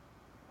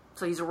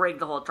 So he's rigged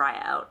the whole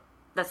tryout.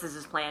 This is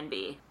his plan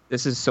B.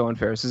 This is so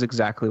unfair. This is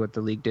exactly what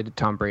the league did to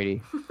Tom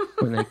Brady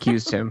when they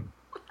accused him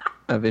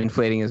of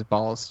inflating his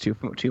balls too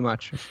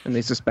much, and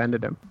they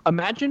suspended him.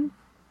 Imagine,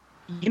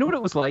 you know what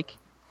it was like?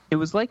 It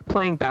was like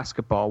playing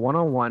basketball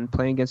one-on-one,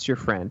 playing against your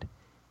friend,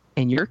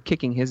 and you're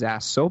kicking his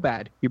ass so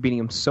bad, you're beating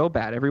him so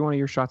bad, every one of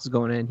your shots is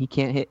going in, he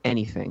can't hit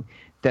anything,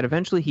 that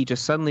eventually he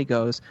just suddenly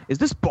goes, is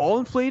this ball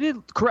inflated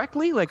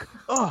correctly? Like,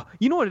 oh,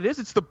 you know what it is?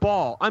 It's the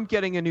ball. I'm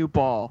getting a new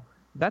ball.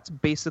 That's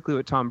basically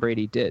what Tom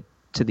Brady did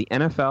to the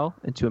NFL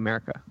and to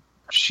America.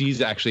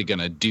 She's actually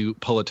going to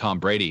pull a Tom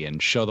Brady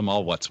and show them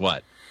all what's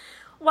what.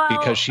 Well,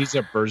 Because she's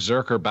a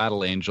berserker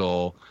battle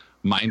angel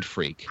mind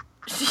freak.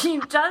 she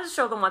does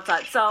show them what's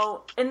up.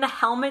 So in the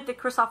helmet that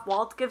Christoph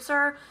Waltz gives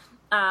her,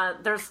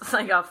 there's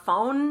like a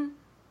phone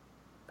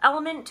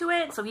element to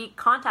it. So he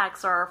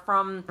contacts her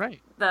from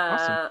Right. the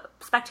Awesome.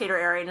 spectator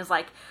area and is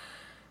like,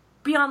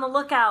 be on the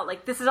lookout.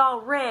 Like, this is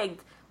all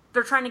rigged.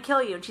 They're trying to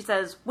kill you. And she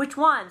says, which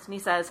ones? And he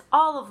says,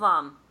 all of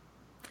them.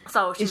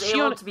 So she's Is she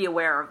able on- to be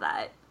aware of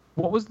that.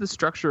 What was the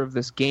structure of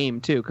this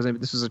game, too? Because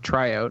this was a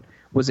tryout.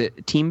 Was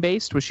it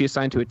team-based? Was she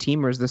assigned to a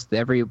team, or is this the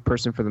every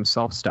person for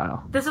themselves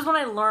style? This is when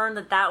I learned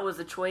that that was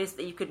a choice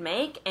that you could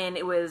make, and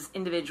it was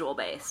individual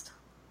based.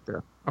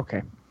 Sure.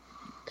 Okay.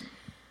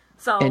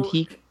 So And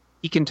he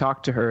can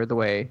talk to her the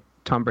way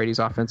Tom Brady's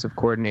offensive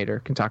coordinator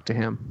can talk to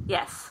him.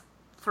 yes,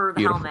 through the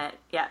Beautiful. helmet.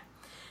 Yeah.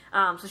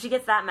 So she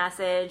gets that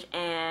message,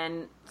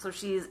 and so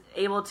she's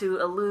able to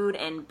elude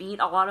and beat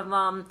a lot of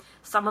them.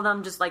 Some of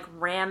them just like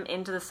ram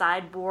into the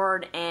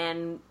sideboard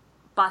and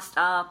bust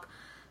up.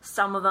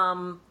 Some of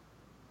them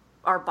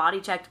are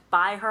body checked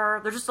by her.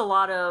 There's just a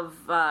lot of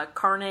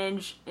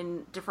carnage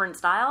in different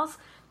styles,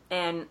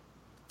 and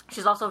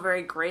she's also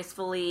very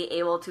gracefully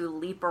able to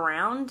leap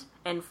around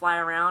and fly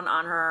around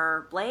on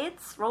her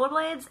blades,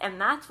 rollerblades, and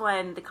that's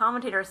when the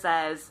commentator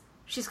says,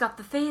 she's got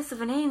the face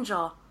of an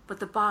angel, but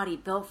the body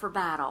built for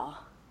battle.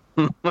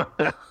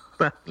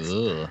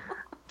 Ugh.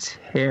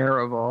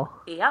 Terrible.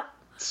 Yep.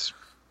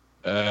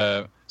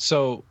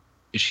 So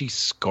is she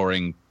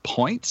scoring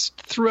points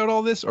throughout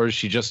all this, or is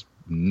she just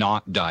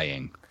not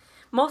dying?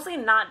 Mostly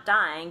not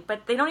dying,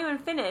 but they don't even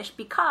finish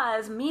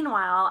because,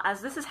 meanwhile,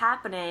 as this is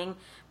happening,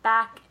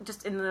 back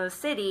just in the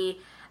city,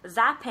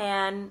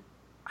 Zapan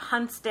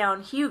hunts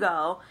down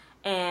Hugo,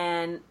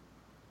 and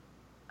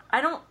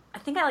I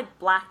think I like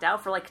blacked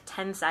out for like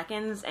 10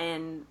 seconds,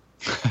 and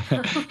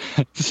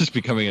This is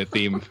becoming a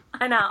theme.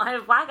 I know, I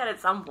black out at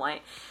some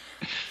point.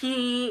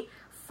 He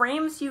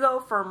frames Hugo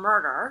for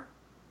murder.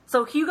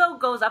 So Hugo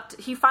goes up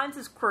he finds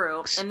his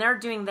crew, and they're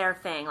doing their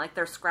thing, like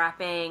they're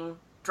scrapping,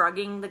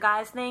 drugging the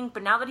guy's thing,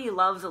 but now that he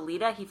loves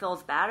Alita, he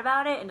feels bad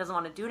about it and doesn't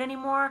want to do it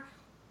anymore.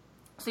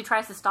 So he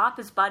tries to stop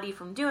his buddy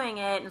from doing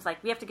it, and it's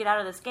like, we have to get out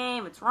of this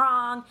game, it's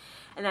wrong.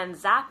 And then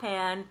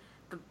Zapan,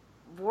 the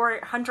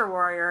hunter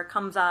warrior,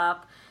 comes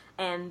up,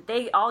 and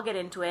they all get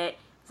into it.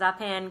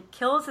 Zapan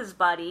kills his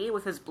buddy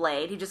with his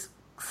blade. He just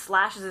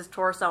slashes his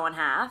torso in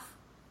half,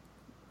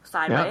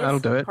 sideways, Yeah, that'll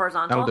do it.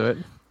 horizontal. That'll do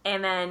it.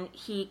 And then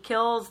he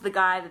kills the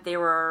guy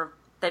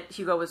that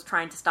Hugo was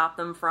trying to stop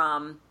them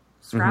from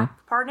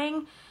scrap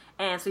parting.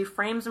 And so he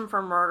frames him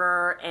for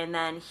murder, and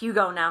then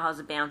Hugo now has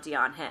a bounty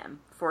on him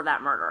for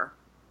that murder.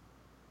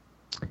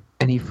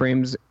 And he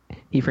frames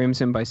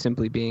him by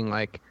simply being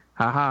like,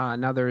 haha,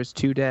 now there's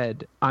 2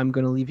 dead. I'm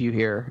going to leave you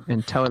here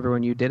and tell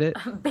everyone you did it.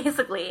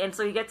 Basically, and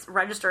so he gets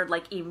registered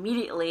like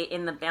immediately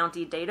in the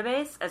bounty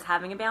database as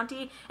having a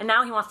bounty, and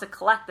now he wants to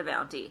collect the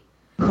bounty.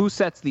 Who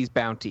sets these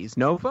bounties?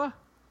 Nova?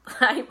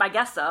 I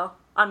guess so.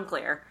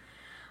 Unclear.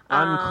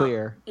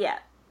 Unclear. Yeah.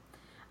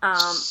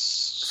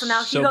 So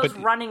now Hugo's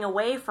running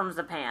away from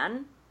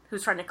Zapan,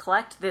 who's trying to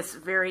collect this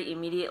very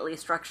immediately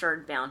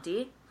structured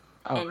bounty.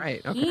 Oh, and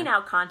right. Okay. he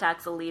now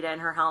contacts Alita in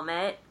her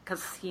helmet,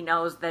 because he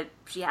knows that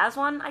she has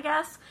one, I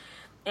guess.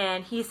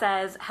 And he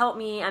says, help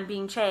me, I'm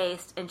being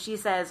chased. And she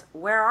says,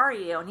 where are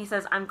you? And he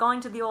says, I'm going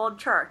to the old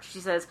church. She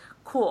says,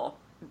 cool,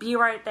 be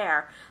right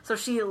there. So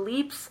she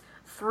leaps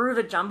through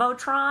the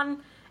Jumbotron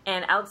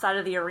and outside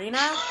of the arena.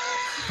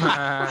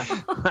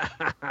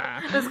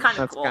 It was kind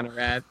of cool. That's kind of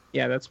rad.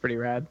 Yeah, that's pretty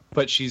rad.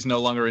 But she's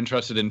no longer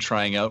interested in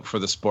trying out for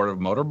the sport of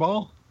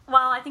motorball?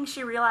 Well, I think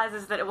she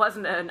realizes that it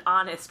wasn't an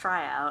honest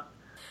tryout.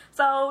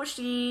 So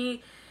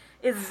she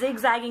is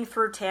zigzagging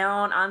through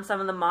town on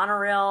some of the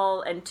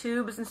monorail and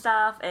tubes and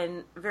stuff,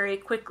 and very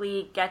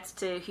quickly gets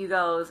to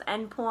Hugo's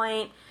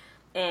endpoint,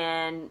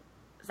 and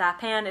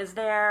Zapan is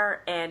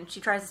there, and she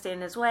tries to stand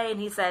in his way, and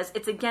he says,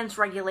 it's against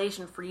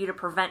regulation for you to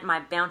prevent my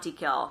bounty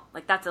kill.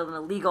 Like, that's an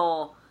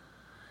illegal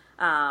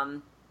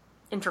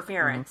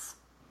interference.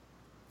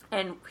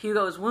 And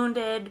Hugo is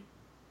wounded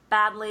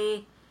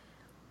badly,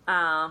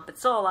 but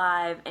still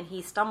alive, and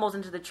he stumbles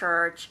into the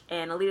church,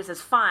 and Alita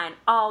says, fine,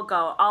 I'll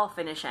go, I'll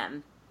finish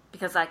him.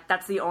 Because, like,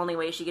 that's the only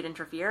way she could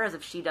interfere, is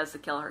if she does the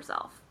kill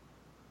herself.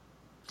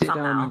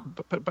 Somehow.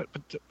 But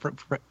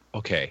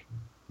okay.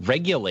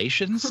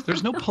 Regulations?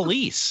 There's no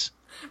police.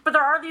 But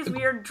there are these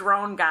weird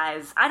drone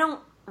guys. I don't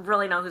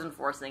really know who's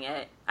enforcing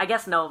it. I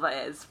guess Nova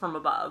is, from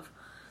above.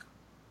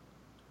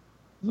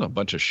 This is a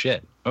bunch of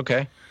shit.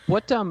 Okay.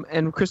 What,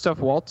 and Christoph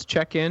Waltz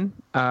check in,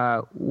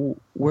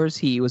 where's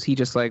he? Was he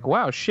just like,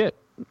 wow, shit,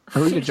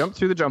 Alita jumped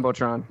through the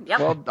Jumbotron. Yep.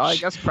 Well, I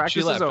guess practice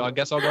She left. is over. I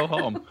guess I'll go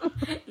home.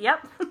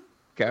 Yep.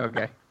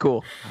 Okay,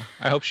 cool.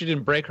 I hope she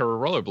didn't break her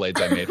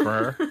rollerblades I made for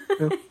her.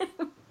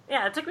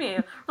 Yeah, it took me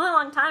a really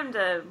long time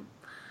to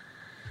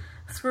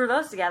screw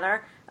those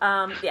together.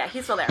 Yeah,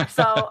 he's still there.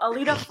 So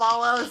Alita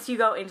follows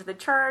Hugo into the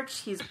church.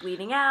 He's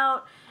bleeding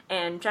out.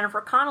 And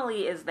Jennifer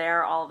Connelly is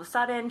there all of a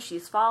sudden.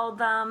 She's followed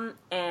them,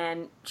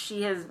 and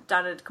she has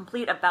done a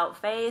complete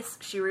about-face.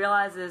 She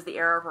realizes the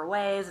error of her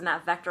ways, and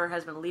that Vector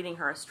has been leading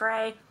her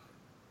astray.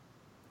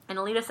 And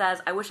Alita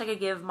says, I wish I could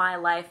give my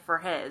life for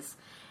his.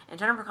 And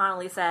Jennifer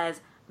Connelly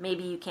says,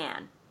 maybe you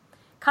can.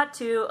 Cut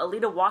to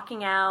Alita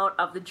walking out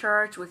of the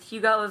church with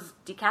Hugo's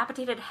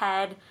decapitated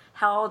head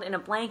held in a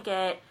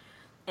blanket,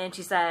 and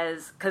she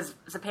says, because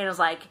Zapana's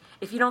like,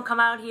 if you don't come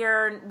out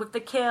here with the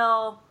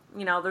kill,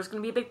 you know, there's going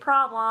to be a big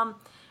problem.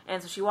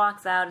 And so she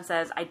walks out and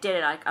says, I did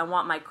it, I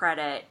want my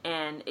credit.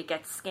 And it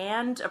gets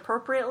scanned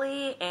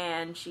appropriately,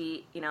 and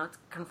she, you know, it's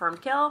a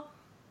confirmed kill.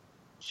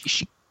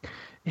 She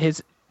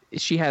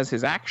has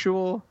his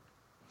actual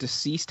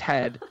deceased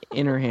head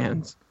in her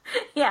hands.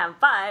 Yeah,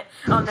 but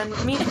then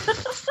me.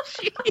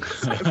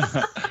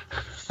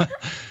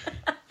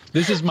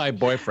 This is my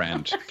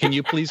boyfriend. Can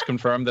you please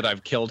confirm that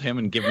I've killed him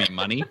and give me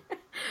money?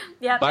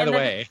 Yeah. By the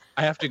way,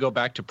 I have to go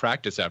back to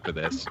practice after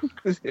this.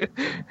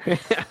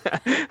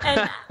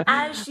 And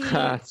as she,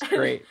 That's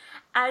great.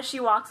 As she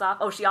walks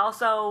off, she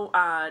also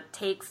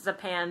takes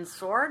Zapan's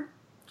sword.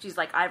 She's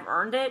like, I've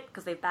earned it,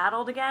 because they've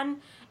battled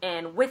again.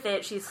 And with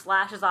it, she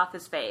slashes off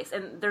his face.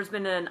 And there's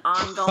been an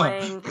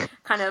ongoing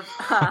kind of,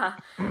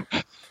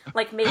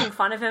 like, making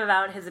fun of him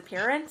about his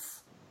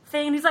appearance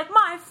thing. And he's like,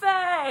 my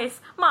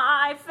face!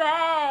 My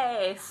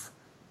face!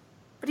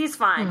 But he's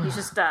fine. He's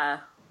just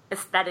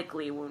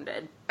aesthetically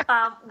wounded.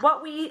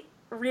 What we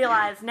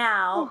realize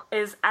now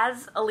is,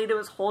 as Alita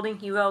was holding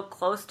Hugo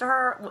close to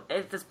her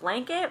with this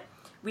blanket,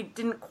 we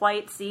didn't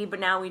quite see,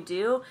 but now we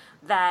do,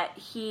 that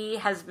he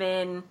has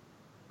been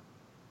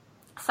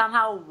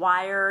somehow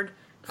wired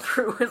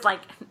through his,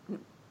 like,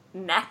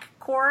 neck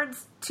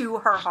cords to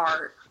her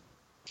heart.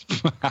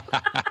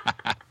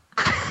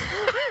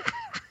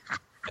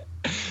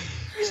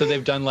 So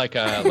they've done like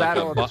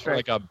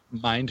a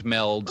mind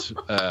meld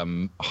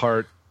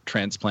heart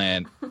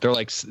transplant. They're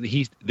like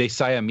they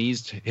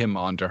Siamesed him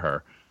onto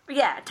her.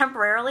 Yeah,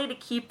 temporarily to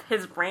keep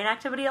his brain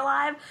activity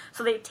alive.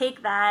 So they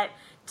take that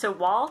to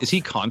Waltz. Is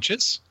he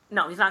conscious?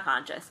 No, he's not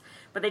conscious.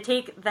 But they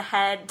take the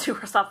head to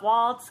Christoph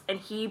Waltz, and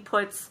he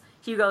puts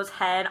Hugo's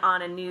head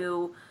on a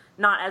new,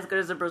 not as good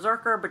as a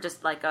berserker, but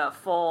just like a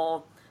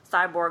full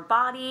cyborg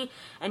body.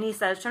 And he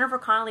says, Jennifer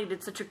Connelly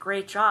did such a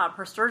great job.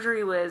 Her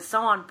surgery was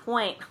so on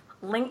point,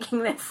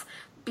 linking this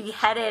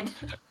beheaded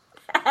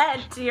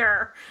head to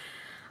your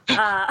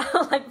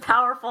like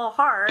powerful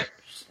heart.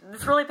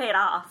 This really paid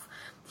off.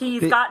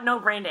 He's got no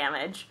brain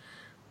damage.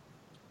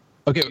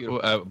 Okay,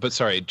 but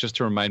sorry, just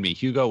to remind me,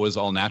 Hugo was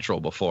all natural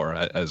before,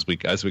 as we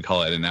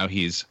call it, and now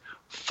he's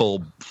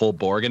full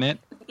Borg in it.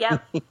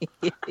 Yep.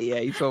 Yeah,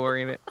 he's still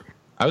wearing it.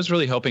 I was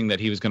really hoping that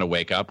he was going to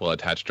wake up while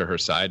attached to her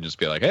side and just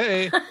be like,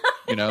 "Hey,"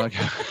 like,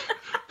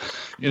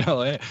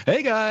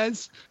 "Hey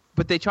guys."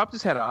 But they chopped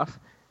his head off,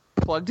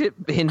 plugged it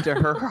into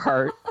her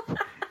heart,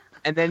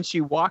 and then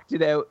she walked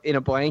it out in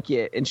a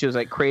blanket, and she was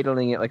like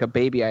cradling it like a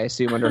baby, I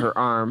assume, under her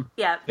arm.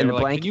 Yeah. They And were the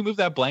like, blanket. "Can you move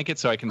that blanket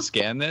so I can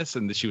scan this?"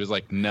 And she was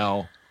like,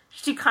 "No."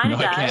 She kind of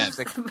No, I does.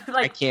 can't.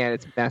 I can't.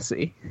 It's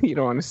messy. You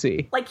don't want to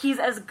see. Like, he's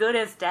as good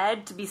as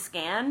dead to be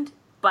scanned,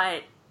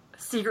 but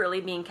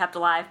secretly being kept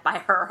alive by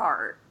her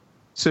heart.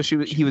 So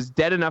he was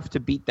dead enough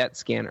to beat that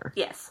scanner.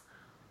 Yes.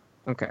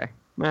 Okay,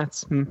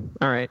 that's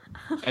all right.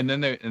 And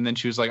then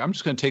she was like, "I'm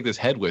just going to take this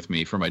head with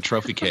me for my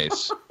trophy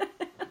case."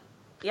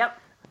 Yep.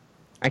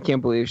 I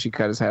can't believe she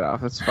cut his head off.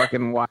 That's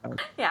fucking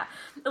wild. Yeah.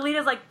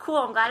 Alita's like, cool,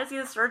 I'm glad to see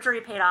the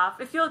surgery paid off.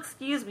 If you'll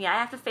excuse me, I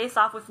have to face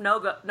off with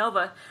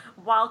Nova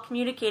while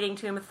communicating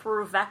to him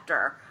through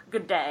Vector.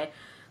 Good day.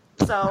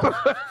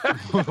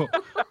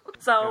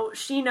 So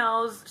she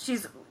knows,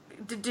 she's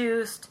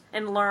deduced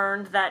and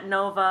learned that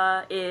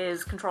Nova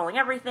is controlling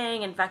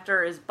everything and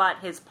Vector is but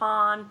his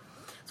pawn.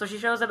 So she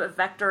shows up at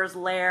Vector's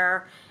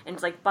lair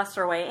and like busts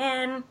her way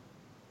in.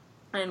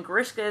 And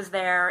Grishka is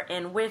there,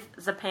 and with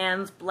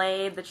Zapan's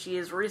blade that she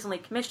has recently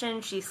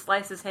commissioned, she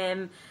slices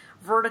him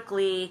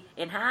vertically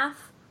in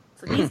half.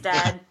 So he's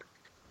dead.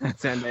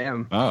 That's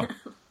him. Oh,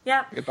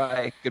 Yep.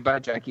 Goodbye,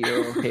 Jackie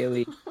O.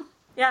 Haley.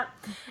 Yep.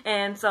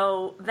 And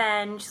so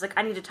then she's like,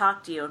 I need to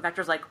talk to you. And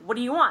Vector's like, what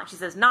do you want? She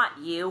says, not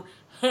you,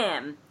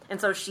 him.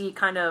 And so she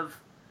kind of,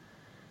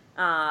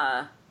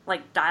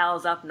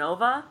 dials up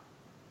Nova.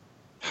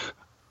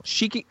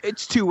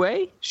 It's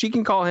two-way? She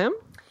can call him?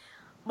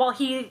 Well,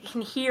 he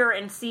can hear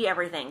and see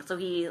everything. So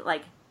he,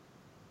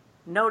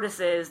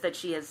 notices that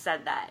she has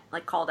said that,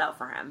 called out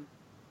for him.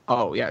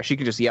 Oh, yeah, she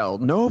can just yell,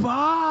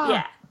 Nova!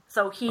 Yeah.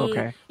 So he,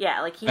 Okay.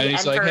 yeah, he and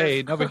he's enters... like,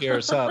 "Hey, Nova here,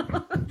 what's up?"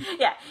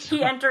 Yeah,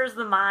 he enters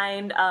the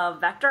mind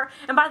of Vector.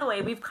 And by the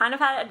way, we've kind of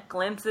had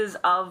glimpses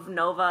of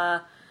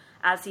Nova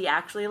as he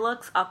actually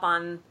looks up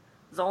on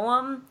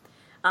Zolam.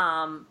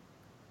 And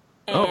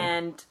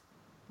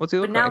What's he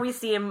look but now like? we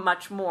see him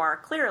much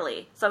more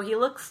clearly. So he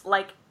looks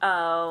like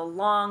a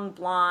long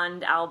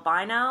blonde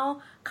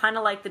albino, kind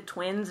of like the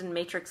twins in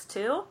Matrix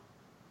 2.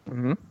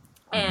 Mm-hmm.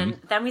 And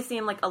then we see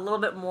him a little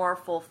bit more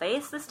full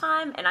face this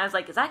time. And I was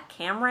like, is that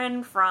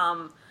Cameron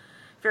from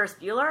Ferris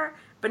Bueller?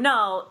 But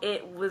no,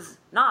 it was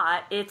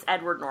not. It's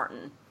Edward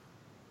Norton.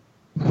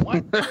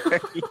 What?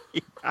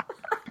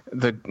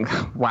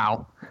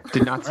 Wow.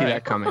 Did not see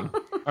that coming.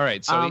 All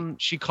right, so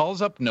she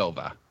calls up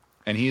Nova,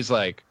 and he's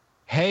like,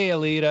 "Hey,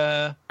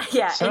 Alita."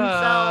 Yeah, What's and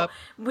up?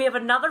 so we have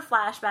another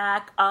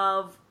flashback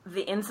of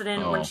the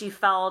incident when she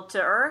fell to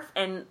Earth.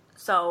 And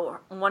so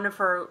one of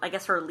her, I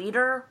guess her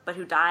leader, but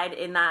who died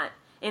in that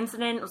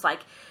incident, was like,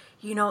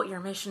 you know what your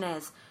mission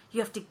is. You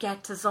have to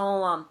get to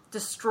Zolam,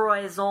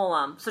 destroy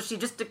Zolam. So she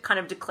just kind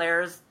of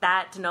declares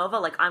that to Nova,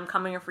 like, I'm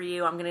coming for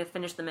you, I'm going to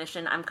finish the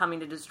mission, I'm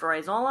coming to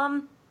destroy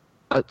Zolam.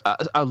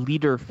 A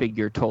leader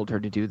figure told her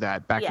to do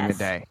that back in the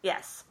day.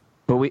 Yes.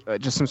 But we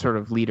just some sort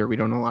of leader. We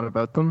don't know a lot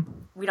about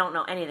them. We don't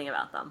know anything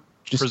about them.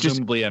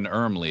 Presumably an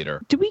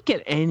leader. Do we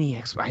get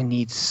any... I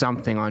need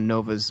something on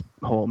Nova's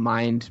whole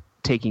mind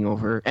taking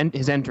over and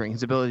his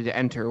ability to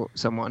enter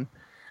someone.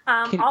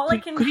 Could he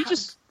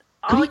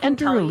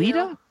enter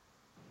Alita?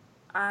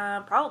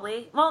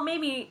 Probably. Well,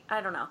 maybe,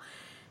 I don't know.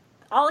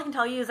 All I can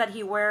tell you is that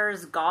he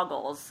wears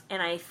goggles,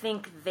 and I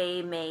think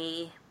they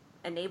may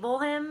enable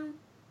him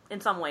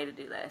in some way to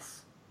do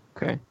this.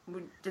 Okay.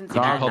 We didn't see Could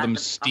you that. call them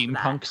off the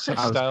bat. steampunk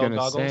style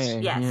goggles?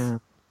 Say, Yes.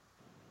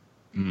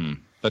 Yeah.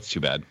 That's too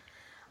bad.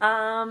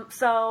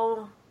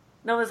 So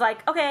Nova's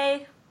like,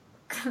 okay,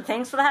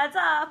 thanks for the heads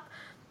up.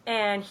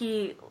 And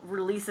he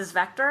releases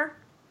Vector.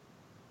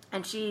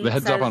 And she The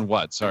heads says, up on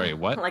what? Sorry,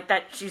 what? Like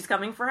that she's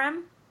coming for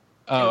him.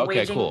 Oh, and okay,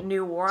 waging cool.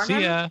 new war on See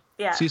him. ya.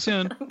 Yeah. See you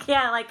soon.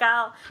 Yeah,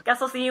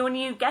 guess I'll see you when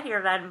you get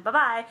here then.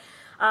 Bye-bye.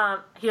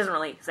 He doesn't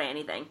really say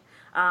anything.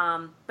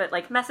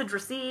 But, message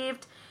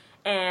received.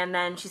 And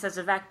then she says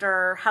to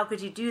Vector, how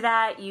could you do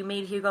that? You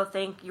made Hugo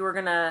think you were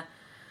going to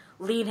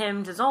lead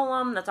him to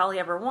Zolam. That's all he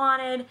ever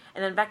wanted.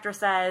 And then Vector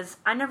says,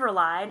 I never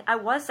lied. I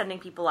was sending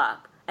people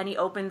up. And he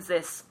opens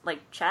this,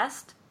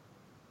 chest.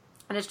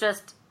 And it's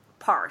just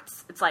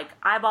parts. It's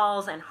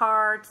eyeballs and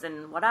hearts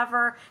and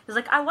whatever. He's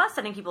like, I was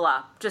sending people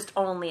up, just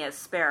only as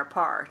spare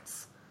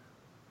parts.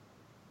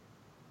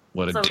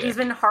 What a So dick. he's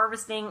been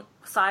harvesting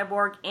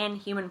cyborg and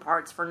human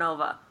parts for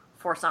Nova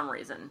for some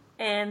reason.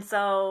 And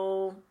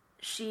so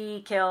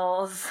she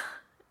kills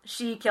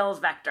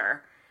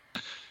Vector.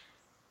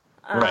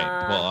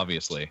 Right. Well,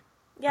 obviously.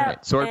 Yeah.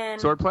 Right.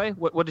 Sword play?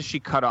 What does she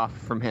cut off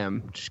from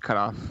him? Just cut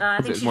off? I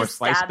Is think it she more just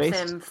stabs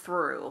slice-based? him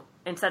through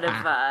instead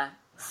of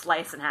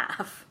slice in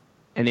half.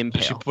 An Did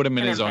impale. she put him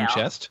in An his own impale.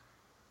 chest?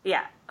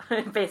 Yeah,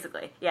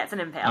 basically. Yeah, it's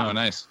an impale. Oh,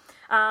 nice.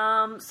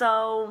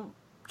 So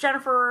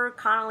Jennifer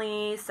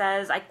Connelly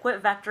says, I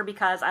quit Vector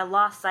because I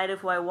lost sight of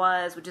who I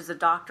was, which is a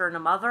doctor and a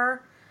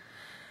mother.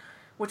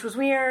 which was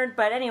weird.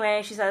 But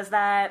anyway, she says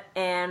that,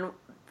 and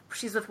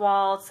she's with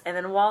Waltz, and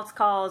then Waltz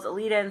calls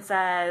Alita and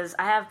says,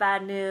 I have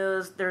bad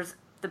news. There's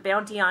the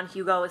bounty on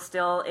Hugo is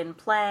still in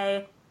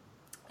play,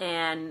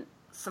 and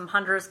some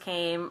hunters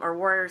or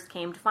warriors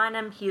came to find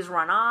him. He's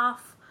run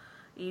off.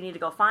 You need to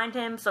go find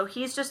him. So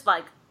he's just,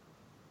 like,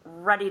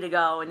 ready to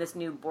go in this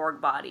new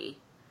Borg body.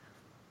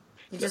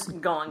 He's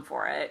just going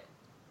for it.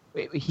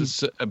 Wait,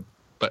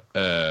 but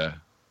the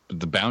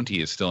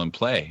bounty is still in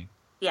play.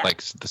 Yeah.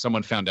 Like,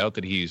 someone found out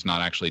that he's not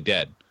actually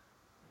dead.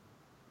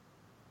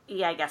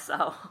 Yeah, I guess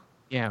so.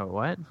 Yeah,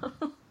 what?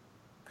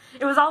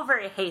 It was all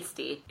very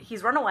hasty.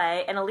 He's run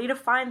away, and Alita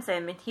finds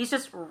him, and he's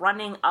just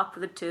running up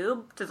the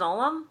tube to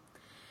Zolom.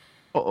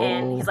 Uh-oh.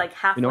 And he's, like,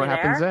 halfway You know what there.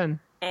 happens then?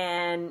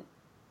 And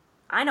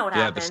I know what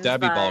Yeah, happens. the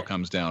stabby but... ball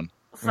comes down.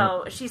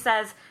 So she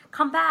says,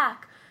 come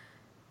back.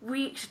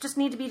 We just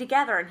need to be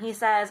together. And he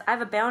says, I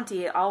have a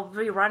bounty. I'll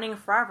be running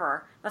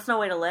forever. That's no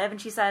way to live. And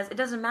she says, it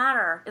doesn't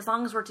matter as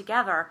long as we're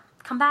together.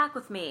 Come back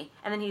with me.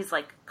 And then he's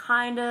like,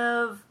 kind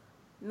of,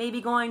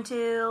 maybe going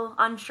to,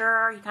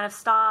 unsure. He kind of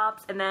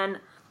stops. And then,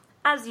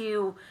 as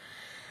you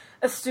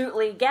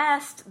astutely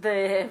guessed,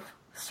 the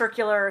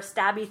circular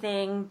stabby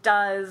thing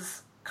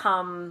does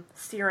come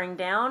searing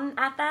down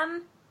at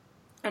them.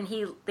 And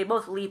they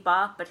both leap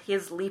up, but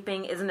his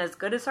leaping isn't as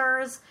good as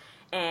hers.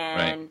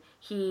 And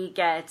he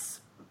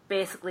gets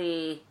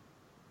basically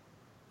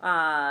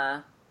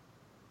all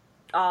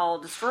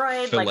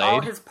destroyed. Filleted. Like,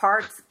 all his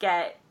parts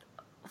get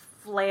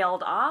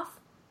flailed off.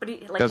 But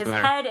his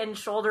head and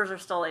shoulders are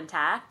still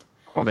intact.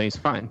 Well, then he's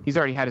fine. He's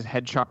already had his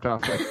head chopped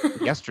off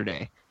like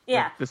yesterday.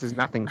 Yeah. Like, this is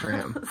nothing for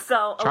him.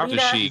 So Does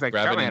Alita... she He's like,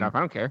 grab chop it my head and- off. I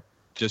don't care.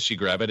 Does she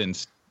grab it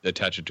and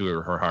attach it to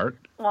her heart?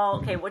 Well,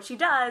 okay, what she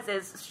does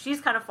is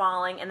she's kind of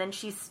falling, and then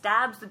she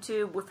stabs the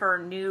tube with her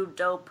new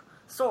dope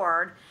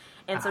sword.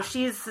 And so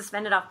she's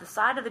suspended off the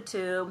side of the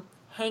tube,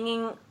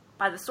 hanging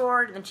by the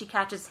sword, and then she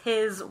catches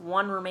his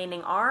one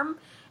remaining arm,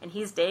 and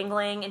he's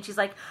dangling, and she's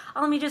like,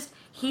 oh, let me just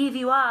heave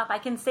you up. I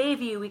can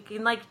save you. We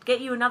can, like,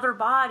 get you another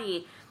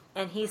body.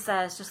 And he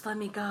says, just let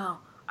me go.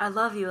 I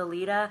love you,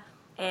 Alita.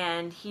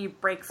 And he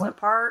breaks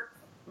apart.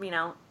 You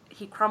know,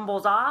 he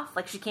crumbles off.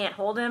 Like, she can't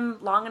hold him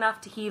long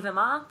enough to heave him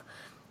up.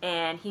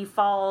 And he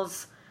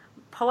falls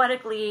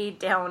poetically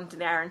down to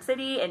the Iron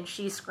City, and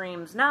she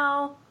screams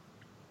no.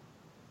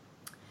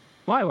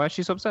 Why? Why is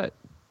she so upset?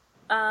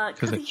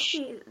 Because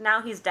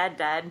now he's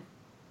dead.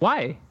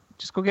 Why?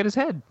 Just go get his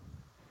head.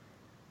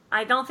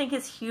 I don't think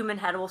his human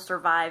head will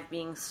survive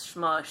being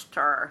smushed to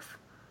Earth.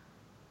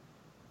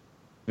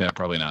 Yeah,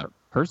 probably not.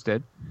 Hers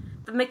did.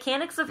 The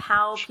mechanics of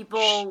how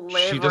people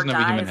live or doesn't have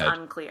a die human is head.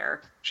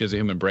 unclear. She has a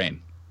human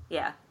brain.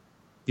 Yeah.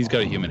 He's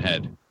got a human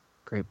head.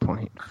 Great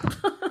point.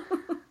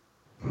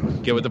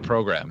 Get with the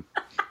program.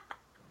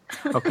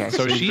 Okay.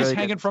 So he's she's really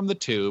hanging from the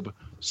tube,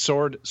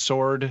 sword,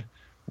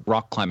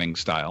 rock climbing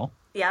style.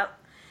 Yep.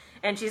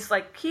 And she's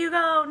like,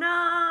 Hugo,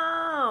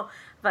 no!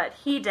 But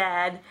he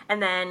dead.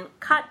 And then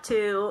cut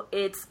to,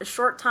 it's a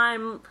short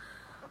time,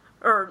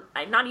 or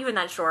not even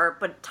that short,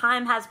 but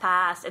time has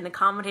passed, and the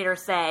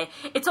commentators say,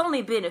 it's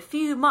only been a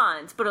few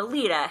months, but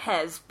Alita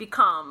has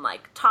become,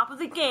 like, top of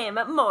the game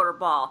at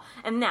Motorball,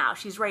 and now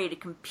she's ready to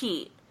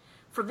compete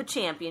for the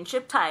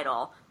championship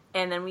title.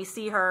 And then we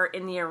see her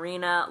in the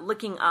arena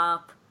looking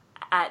up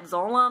at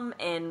Zolom,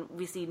 and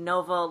we see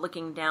Nova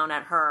looking down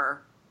at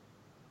her,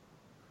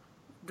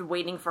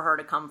 waiting for her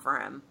to come for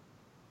him.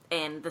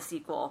 And the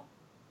sequel,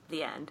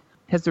 the end.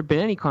 Has there been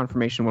any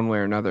confirmation one way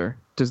or another?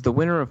 Does the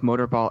winner of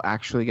Motorball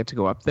actually get to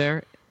go up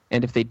there?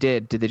 And if they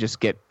did they just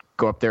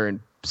go up there and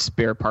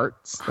spare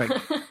parts? Like,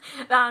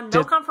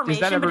 no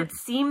confirmation, ever... but it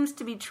seems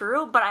to be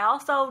true. But I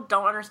also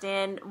don't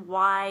understand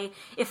why,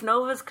 if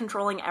Nova's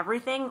controlling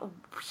everything,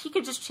 he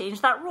could just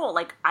change that rule.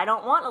 Like, I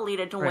don't want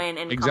Alita to win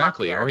and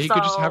exactly, come up here, or he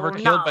could just have her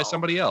killed by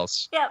somebody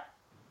else. Yep.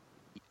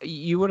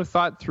 You would have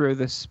thought through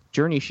this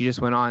journey she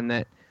just went on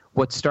that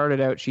what started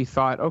out, she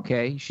thought,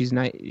 okay, she's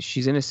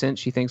innocent.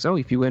 She thinks, oh,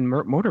 if you win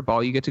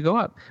Motorball, you get to go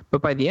up.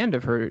 But by the end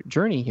of her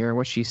journey here,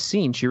 what she's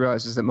seen, she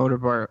realizes that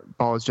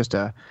Motorball is just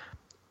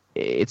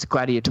it's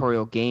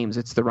gladiatorial games.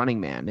 It's the Running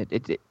Man.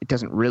 It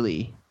doesn't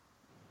really,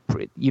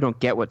 you don't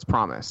get what's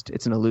promised.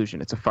 It's an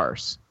illusion. It's a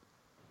farce.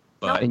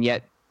 But and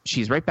yet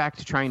she's right back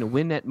to trying to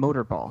win at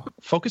Motorball.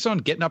 Focus on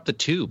getting up the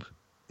tube.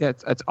 Yeah,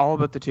 it's all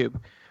about the tube.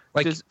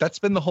 Like, that's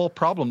been the whole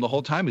problem the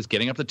whole time, is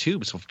getting up the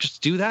tube. So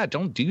just do that.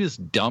 Don't do this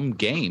dumb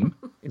game.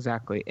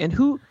 Exactly. And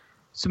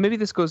so maybe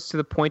this goes to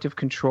the point of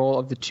control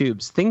of the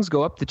tubes. Things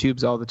go up the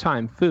tubes all the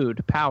time.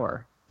 Food,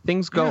 power.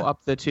 Things go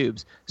up the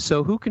tubes.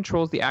 So who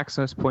controls the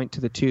access point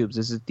to the tubes?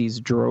 Is it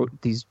these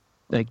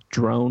like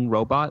drone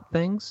robot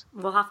things?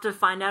 We'll have to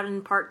find out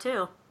in part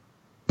 2.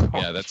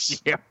 Yeah,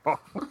 that's... Yeah.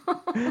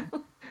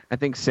 I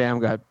think Sam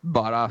got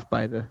bought off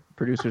by the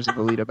producers of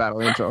Alita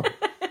Battle Angel.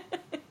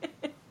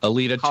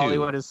 Alita 2.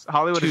 Hollywood has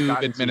Tube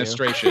gotten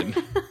administration.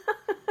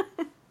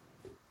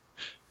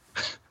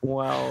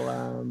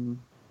 Well,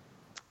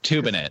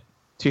 Tubing it.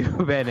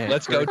 Tubing it.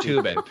 Let's go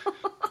tubing.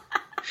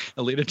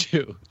 Alita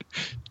 2.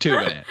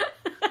 Tubing it.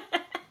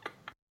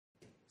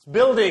 This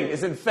building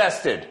is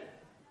infested.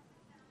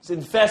 It's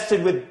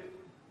infested with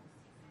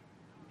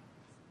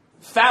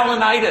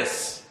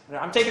phalonitis.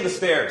 I'm taking the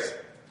stairs.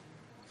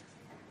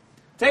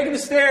 Taking the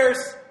stairs.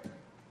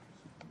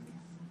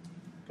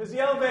 Because the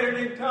elevator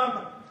didn't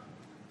come.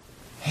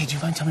 Hey, do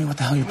you mind telling me what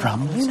the hell your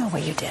problem is? You know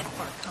what you did.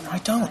 No, I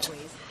don't.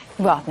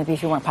 Well, maybe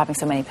if you weren't popping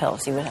so many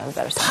pills, you would have a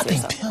better sense of Popping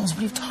yourself. pills? What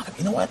are you talking about?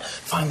 You know what?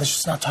 Fine, let's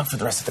just not talk for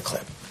the rest of the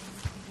clip.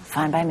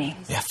 Fine by me.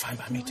 Yeah, fine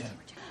by me, too.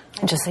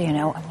 And just so you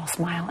know, I will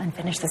smile and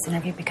finish this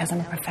interview because I'm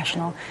a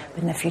professional.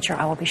 But in the future,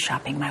 I will be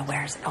shopping my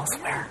wares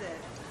elsewhere.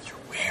 Your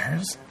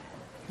wares?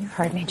 You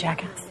heard me,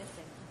 jackass.